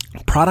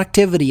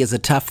 productivity is a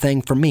tough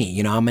thing for me.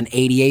 You know, I'm an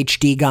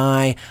ADHD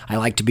guy. I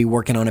like to be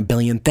working on a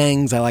billion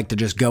things. I like to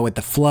just go with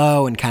the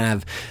flow and kind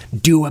of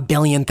do a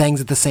billion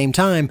things at the same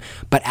time.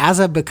 But as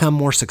I've become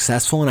more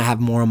successful and I have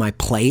more on my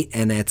plate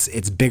and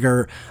it's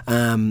bigger,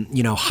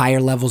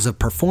 higher levels of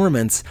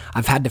performance,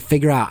 I've had to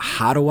figure out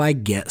how do I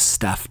get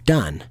stuff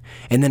done?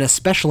 And then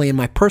especially in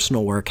my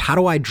personal work, how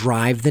do I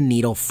drive the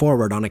needle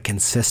forward on a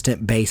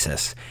consistent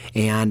basis?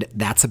 And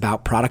that's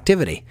about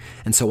productivity.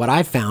 And so what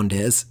I've found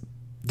is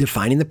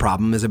defining the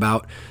problem is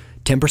about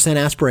 10%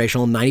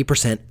 aspirational,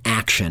 90%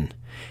 action.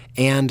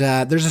 And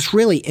there's this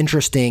really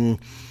interesting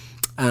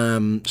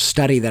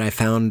study that I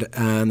found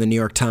in the New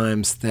York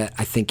Times that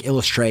I think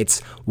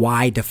illustrates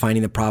why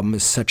defining the problem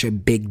is such a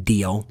big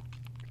deal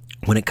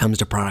when it comes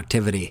to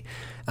productivity.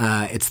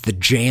 It's the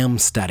JAM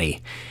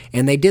study.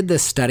 And they did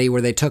this study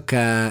where they took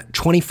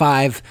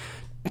 25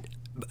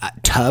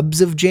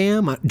 tubs of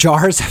jam,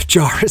 jars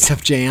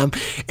of jam,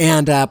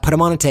 and put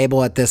them on a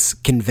table at this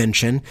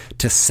convention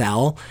to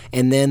sell.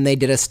 And then they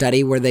did a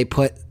study where they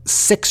put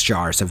 6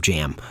 jars of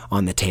jam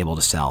on the table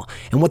to sell.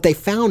 And what they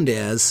found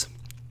is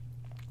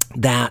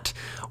that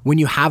when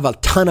you have a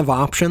ton of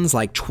options,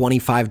 like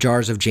 25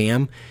 jars of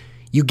jam,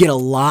 you get a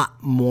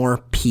lot more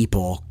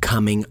people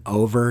coming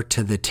over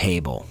to the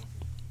table.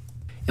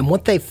 And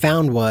what they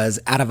found was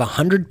out of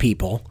 100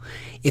 people,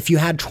 if you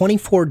had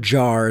 24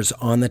 jars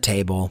on the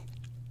table,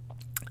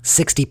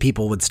 60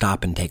 people would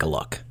stop and take a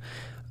look.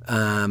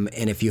 And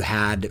if you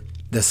had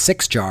the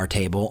 6-jar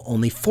table,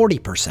 only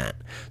 40%.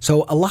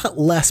 So a lot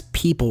less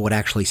people would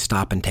actually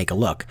stop and take a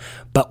look.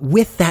 But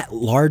with that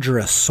larger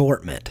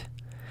assortment,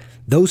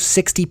 those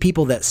 60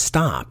 people that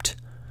stopped,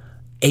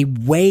 a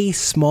way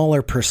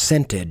smaller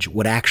percentage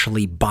would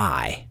actually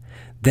buy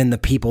than the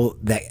people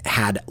that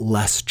had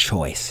less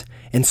choice.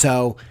 And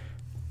so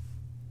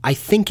I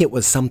think it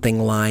was something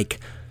like,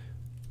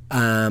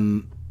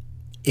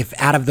 if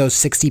out of those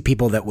 60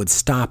 people that would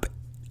stop,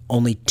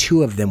 only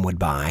 2 of them would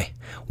buy,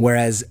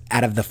 whereas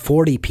out of the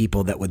 40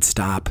 people that would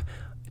stop,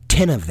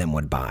 10 of them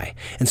would buy.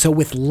 And so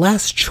with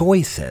less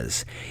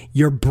choices,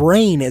 your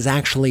brain is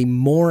actually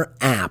more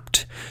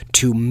apt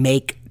to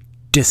make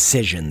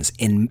decisions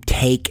and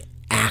take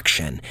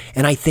action.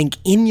 And I think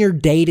in your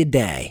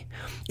day-to-day,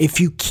 if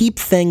you keep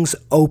things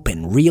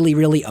open, really,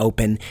 really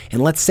open,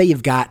 and let's say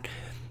you've got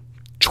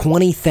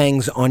 20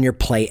 things on your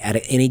plate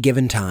at any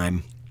given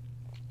time,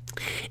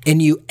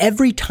 and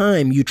every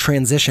time you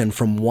transition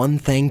from one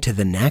thing to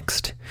the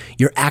next,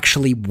 you're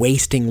actually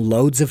wasting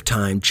loads of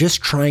time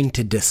just trying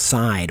to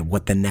decide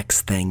what the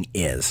next thing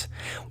is.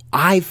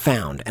 I've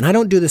found, and I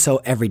don't do this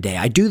every day,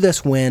 I do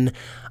this when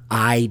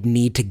I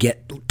need to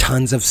get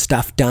tons of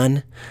stuff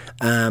done,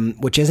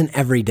 which isn't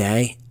every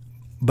day,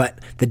 but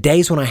the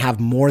days when I have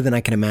more than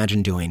I can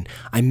imagine doing,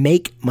 I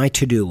make my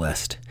to-do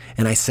list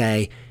and I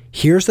say,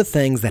 here's the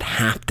things that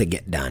have to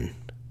get done.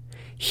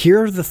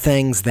 Here are the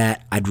things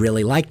that I'd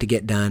really like to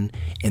get done,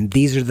 and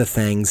these are the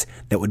things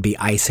that would be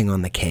icing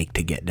on the cake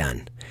to get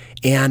done.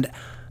 And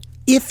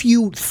if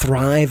you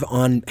thrive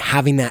on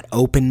having that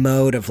open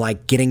mode of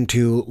like getting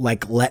to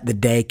like let the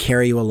day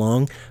carry you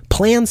along,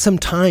 plan some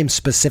time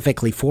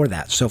specifically for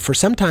that. So for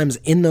sometimes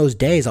in those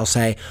days, I'll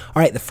say,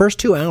 all right, the first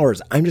 2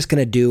 hours, I'm just going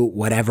to do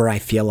whatever I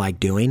feel like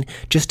doing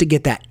just to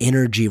get that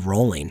energy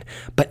rolling.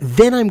 But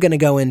then I'm going to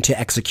go into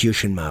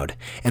execution mode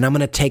and I'm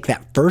going to take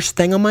that first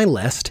thing on my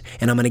list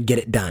and I'm going to get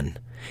it done.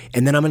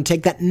 And then I'm going to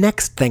take that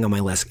next thing on my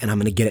list and I'm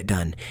going to get it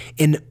done.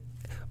 And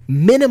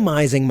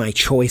minimizing my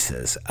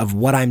choices of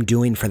what I'm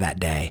doing for that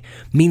day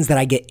means that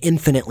I get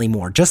infinitely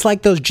more. Just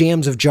like those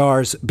jams of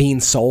jars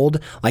being sold,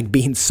 like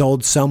being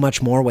sold so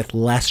much more with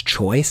less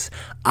choice,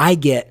 I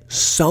get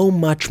so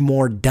much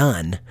more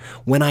done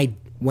when I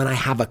when I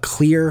have a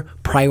clear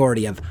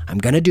priority of I'm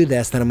going to do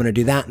this, then I'm going to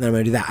do that, and then I'm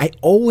going to do that. I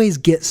always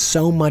get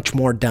so much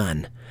more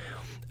done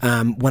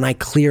when I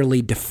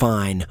clearly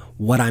define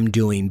what I'm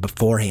doing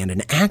beforehand.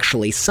 And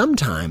actually,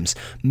 sometimes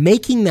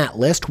making that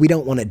list, we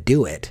don't want to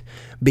do it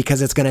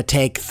because it's going to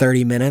take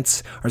 30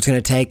 minutes or it's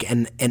going to take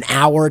an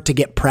hour to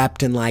get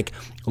prepped and like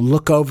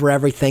look over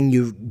everything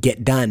you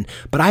get done.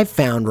 But I've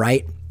found,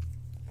 right,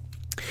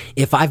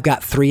 if I've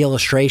got 3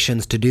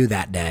 illustrations to do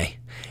that day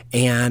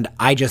and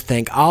I just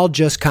think I'll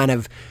just kind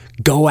of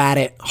go at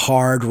it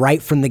hard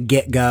right from the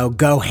get-go,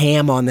 go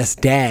ham on this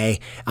day,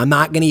 I'm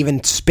not going to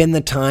even spend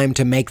the time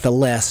to make the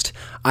list,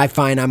 I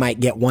find I might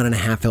get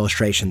 1.5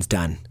 illustrations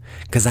done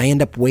because I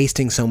end up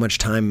wasting so much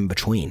time in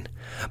between.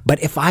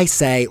 But if I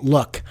say,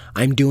 look,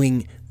 I'm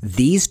doing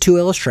these 2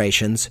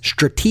 illustrations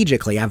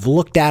strategically, I've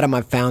looked at them,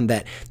 I've found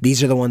that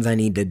these are the ones I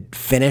need to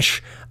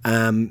finish.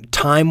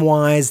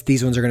 Time-wise,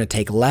 these ones are going to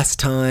take less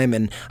time,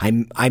 and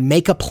I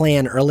make a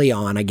plan early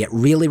on. I get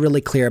really,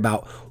 really clear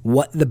about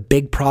what the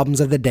big problems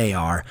of the day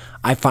are.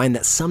 I find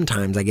that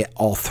sometimes I get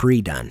all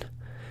 3 done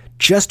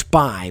just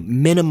by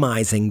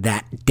minimizing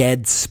that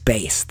dead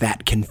space,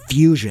 that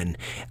confusion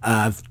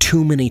of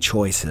too many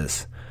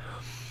choices.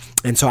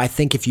 And so I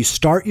think if you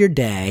start your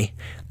day,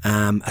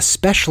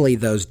 especially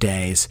those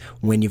days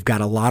when you've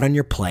got a lot on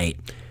your plate,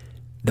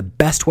 the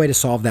best way to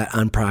solve that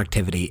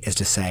unproductivity is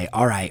to say,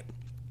 all right,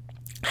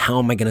 how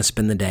am I going to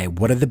spend the day?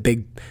 What are the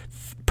big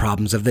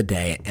problems of the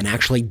day? And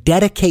actually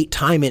dedicate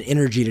time and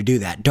energy to do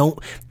that. Don't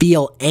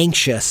feel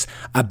anxious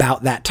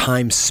about that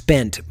time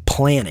spent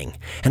planning.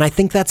 And I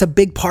think that's a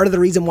big part of the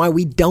reason why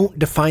we don't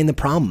define the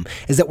problem,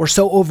 is that we're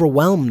so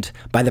overwhelmed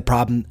by the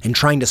problem and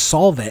trying to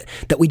solve it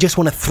that we just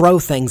want to throw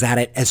things at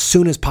it as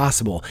soon as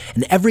possible.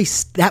 And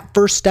that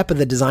first step of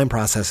the design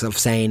process of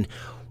saying,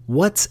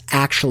 what's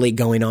actually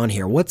going on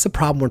here? What's the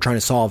problem we're trying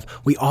to solve?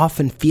 We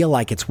often feel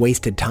like it's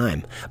wasted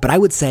time. But I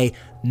would say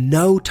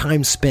no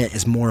time spent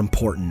is more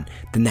important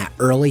than that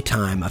early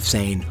time of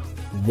saying,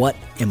 what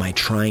am I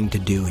trying to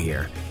do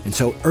here? And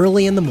so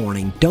early in the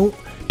morning, don't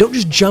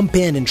just jump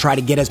in and try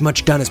to get as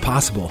much done as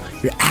possible.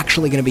 You're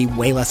actually going to be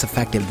way less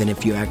effective than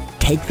if you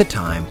take the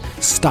time,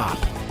 stop,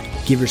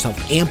 give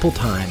yourself ample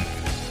time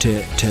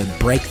to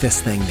break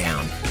this thing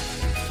down.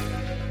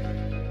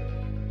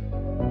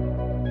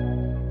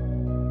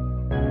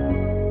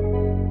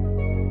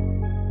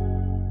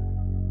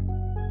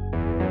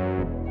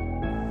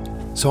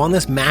 So on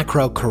this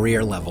macro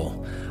career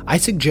level, I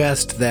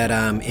suggest that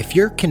if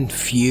you're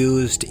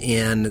confused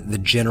in the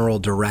general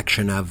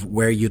direction of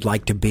where you'd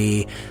like to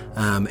be,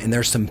 and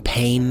there's some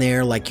pain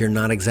there, like you're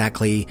not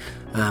exactly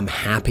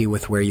happy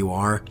with where you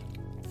are,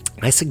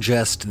 I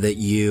suggest that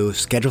you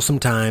schedule some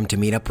time to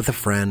meet up with a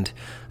friend,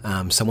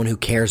 someone who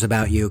cares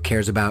about you,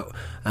 cares about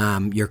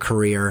your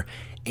career,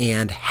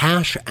 and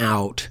hash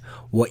out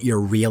what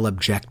your real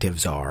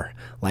objectives are.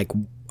 Like,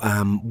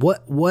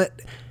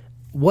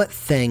 what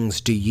things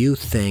do you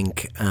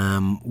think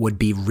would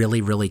be really,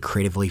 really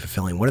creatively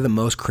fulfilling? What are the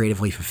most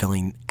creatively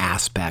fulfilling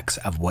aspects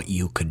of what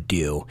you could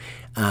do?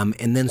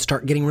 And then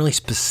start getting really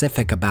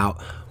specific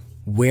about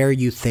where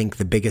you think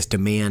the biggest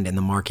demand in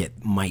the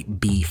market might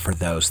be for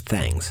those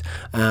things.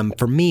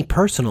 For me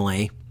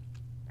personally,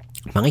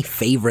 my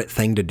favorite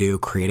thing to do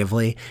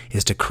creatively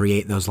is to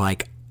create those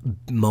like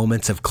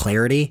moments of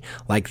clarity,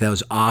 like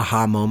those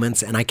aha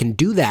moments. And I can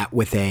do that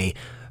with a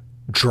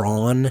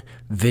drawn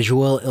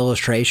visual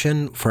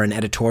illustration for an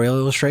editorial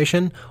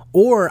illustration,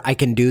 or I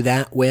can do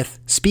that with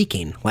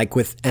speaking, like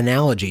with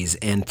analogies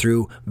and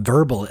through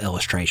verbal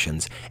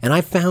illustrations. And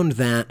I found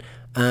that,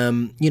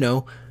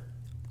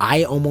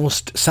 I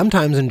almost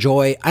sometimes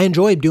enjoy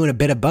doing a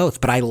bit of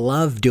both, but I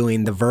love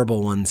doing the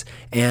verbal ones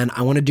and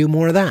I want to do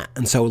more of that.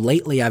 And so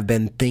lately I've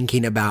been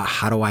thinking about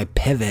how do I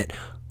pivot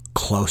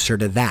closer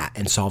to that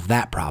and solve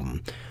that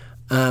problem.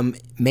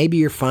 Maybe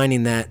you're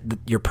finding that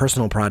your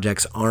personal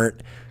projects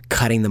aren't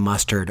cutting the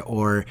mustard,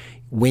 or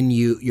when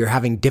you're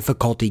having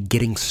difficulty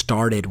getting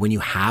started, when you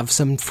have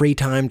some free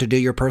time to do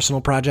your personal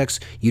projects,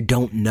 you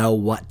don't know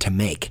what to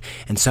make.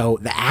 And so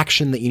the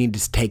action that you need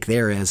to take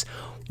there is,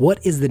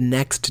 what is the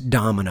next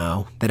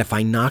domino that if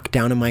I knock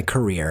down in my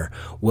career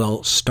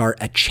will start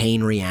a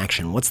chain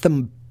reaction? What's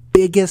the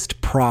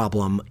biggest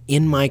problem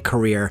in my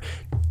career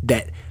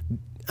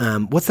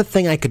what's the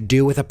thing I could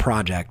do with a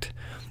project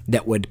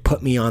that would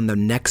put me on the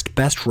next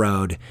best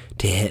road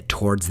to hit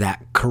towards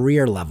that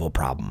career level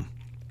problem?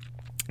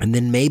 And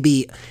then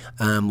maybe,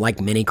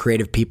 like many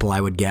creative people, I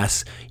would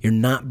guess, you're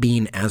not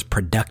being as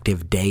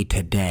productive day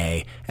to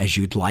day as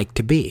you'd like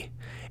to be.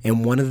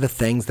 And one of the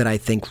things that I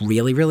think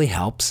really, really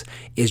helps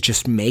is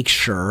just make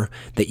sure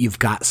that you've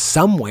got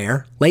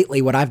somewhere.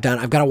 Lately, what I've done,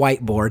 I've got a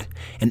whiteboard,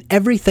 and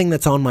everything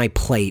that's on my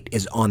plate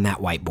is on that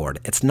whiteboard.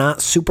 It's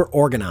not super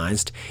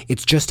organized.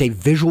 It's just a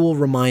visual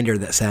reminder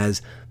that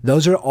says,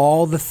 those are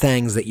all the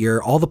things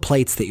all the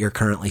plates that you're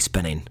currently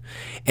spinning.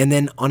 And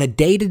then on a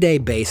day-to-day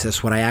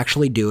basis, what I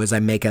actually do is I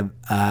make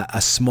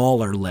a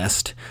smaller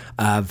list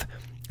of,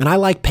 and I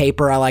like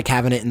paper. I like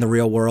having it in the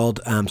real world.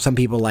 Some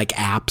people like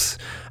apps.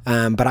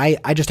 But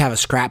I just have a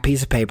scrap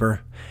piece of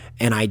paper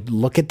and I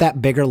look at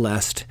that bigger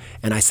list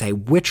and I say,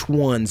 which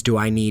ones do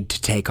I need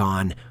to take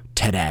on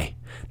today?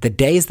 The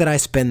days that I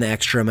spend the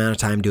extra amount of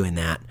time doing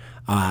that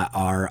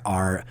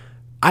are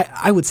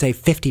I would say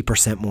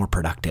 50% more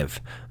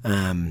productive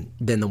than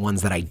the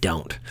ones that I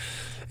don't.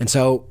 And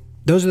so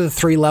those are the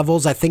 3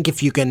 levels. I think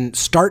if you can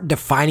start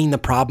defining the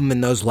problem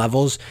in those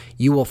levels,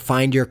 you will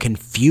find your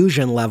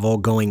confusion level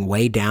going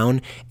way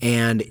down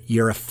and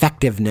your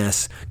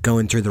effectiveness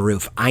going through the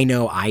roof. I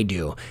know I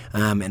do.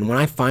 And when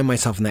I find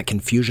myself in that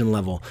confusion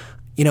level,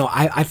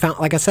 I found,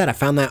 like I said, I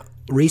found that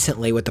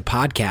recently with the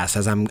podcast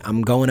as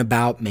I'm going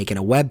about making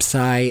a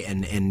website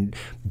and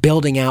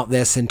building out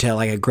this into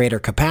like a greater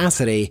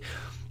capacity.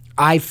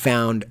 I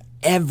found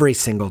every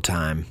single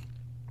time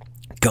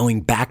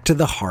going back to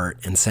the heart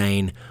and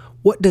saying,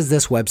 what does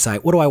this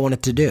website, what do I want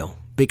it to do?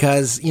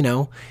 Because,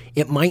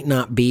 it might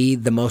not be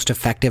the most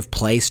effective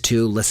place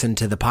to listen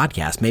to the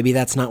podcast. Maybe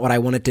that's not what I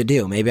want it to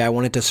do. Maybe I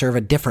want it to serve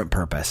a different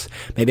purpose.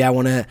 Maybe I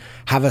want to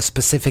have a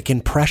specific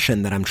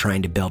impression that I'm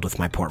trying to build with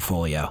my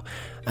portfolio.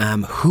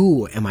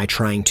 Who am I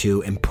trying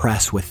to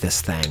impress with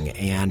this thing?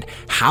 And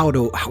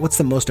what's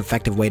the most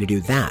effective way to do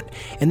that?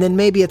 And then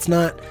maybe it's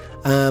not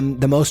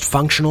the most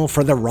functional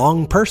for the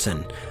wrong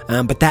person.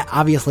 But that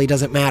obviously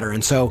doesn't matter.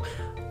 And so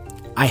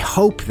I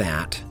hope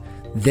that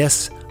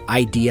this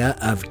idea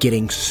of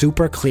getting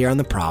super clear on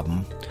the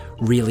problem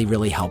really,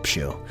 really helps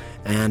you.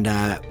 And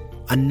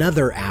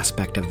another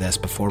aspect of this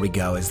before we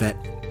go is that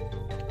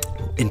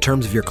in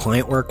terms of your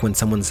client work, when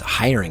someone's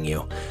hiring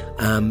you,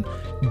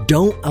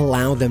 don't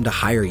allow them to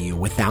hire you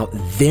without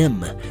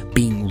them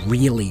being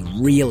really,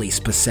 really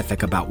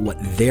specific about what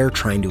they're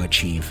trying to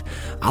achieve.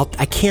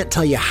 I can't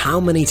tell you how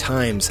many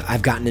times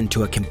I've gotten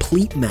into a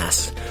complete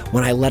mess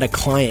when I let a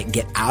client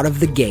get out of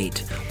the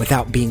gate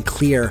without being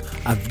clear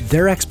of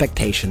their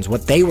expectations,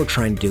 what they were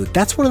trying to do.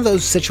 That's one of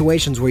those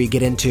situations where you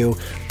get into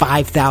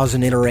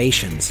 5,000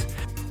 iterations.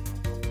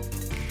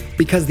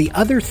 Because the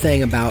other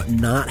thing about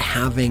not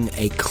having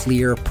a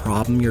clear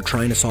problem you're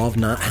trying to solve,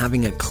 not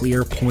having a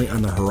clear point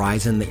on the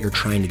horizon that you're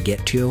trying to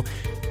get to,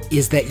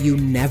 is that you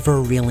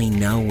never really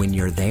know when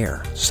you're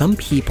there. Some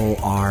people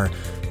are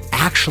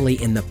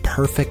actually in the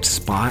perfect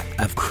spot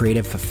of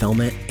creative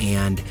fulfillment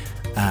and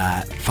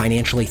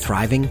financially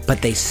thriving,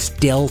 but they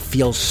still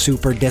feel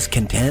super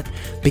discontent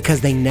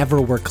because they never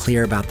were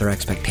clear about their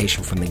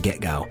expectation from the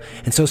get-go.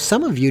 And so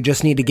some of you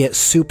just need to get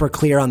super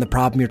clear on the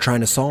problem you're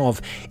trying to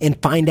solve and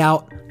find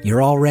out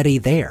you're already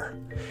there.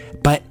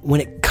 But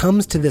when it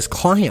comes to this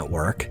client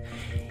work,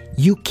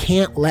 you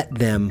can't let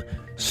them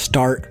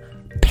start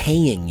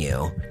paying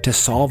you to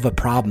solve a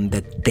problem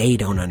that they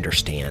don't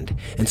understand.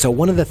 And so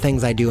one of the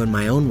things I do in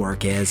my own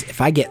work is if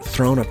I get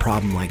thrown a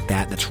problem like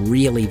that that's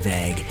really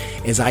vague,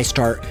 is I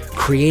start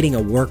creating a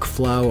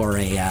workflow or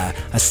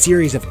a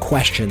series of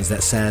questions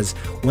that says,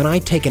 when I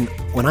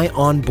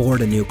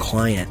onboard a new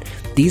client,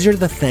 these are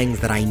the things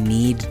that I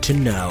need to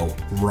know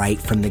right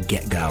from the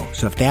get-go.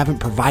 So if they haven't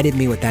provided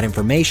me with that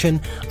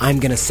information, I'm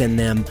going to send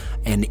them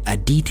a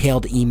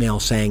detailed email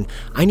saying,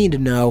 I need to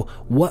know,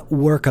 what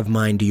work of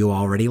mine do you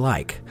already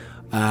like?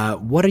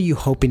 What are you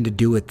hoping to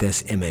do with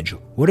this image?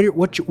 What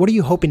are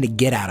you hoping to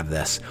get out of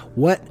this?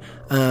 What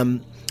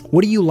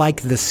do you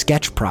like the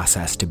sketch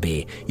process to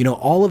be?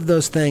 All of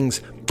those things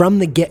from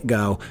the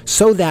get-go,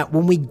 so that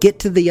when we get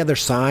to the other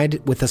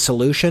side with a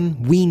solution,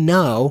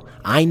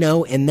 I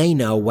know, and they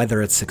know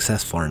whether it's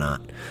successful or not.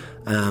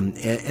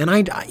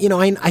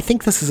 I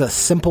think this is a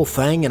simple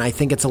thing, and I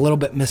think it's a little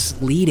bit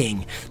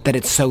misleading that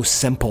it's so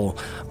simple,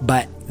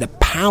 but the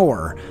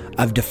power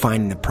of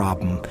defining the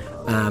problem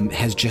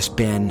has just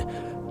been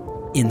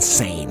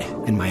insane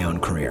in my own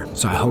career.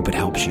 So I hope it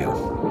helps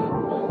you.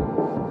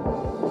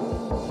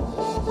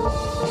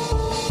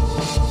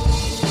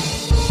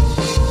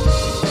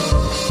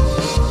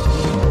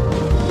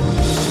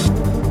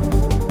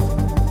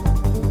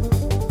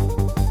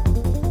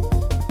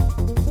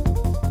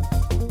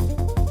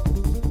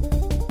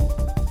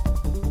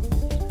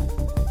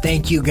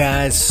 Thank you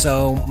guys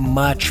so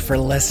much for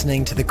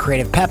listening to the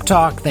Creative Pep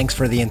Talk. Thanks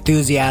for the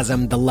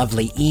enthusiasm, the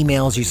lovely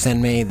emails you send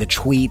me, the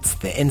tweets,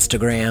 the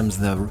Instagrams,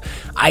 the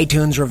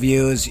iTunes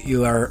reviews.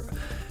 You are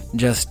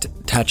just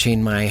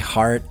touching my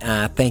heart.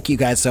 Thank you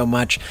guys so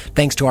much.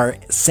 Thanks to our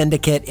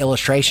syndicate,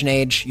 Illustration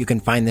Age. You can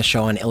find this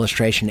show on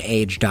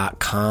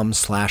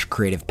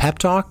illustrationage.com/creative pep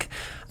talk.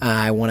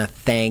 I want to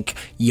thank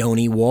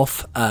Yoni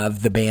Wolf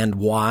of the band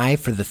Y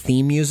for the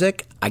theme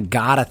music. I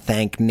gotta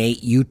thank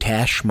Nate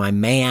Utesh, my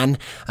man,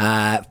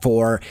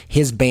 for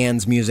his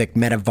band's music,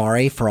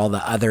 Metavari, for all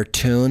the other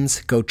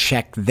tunes. Go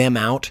check them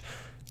out.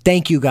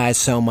 Thank you guys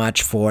so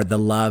much for the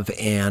love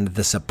and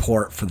the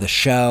support for the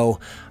show.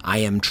 I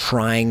am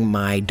trying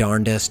my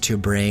darndest to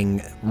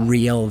bring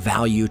real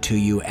value to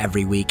you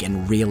every week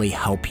and really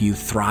help you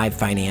thrive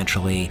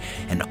financially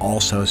and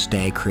also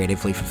stay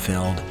creatively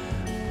fulfilled.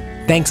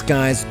 Thanks,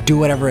 guys. Do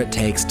whatever it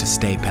takes to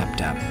stay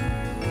pepped up.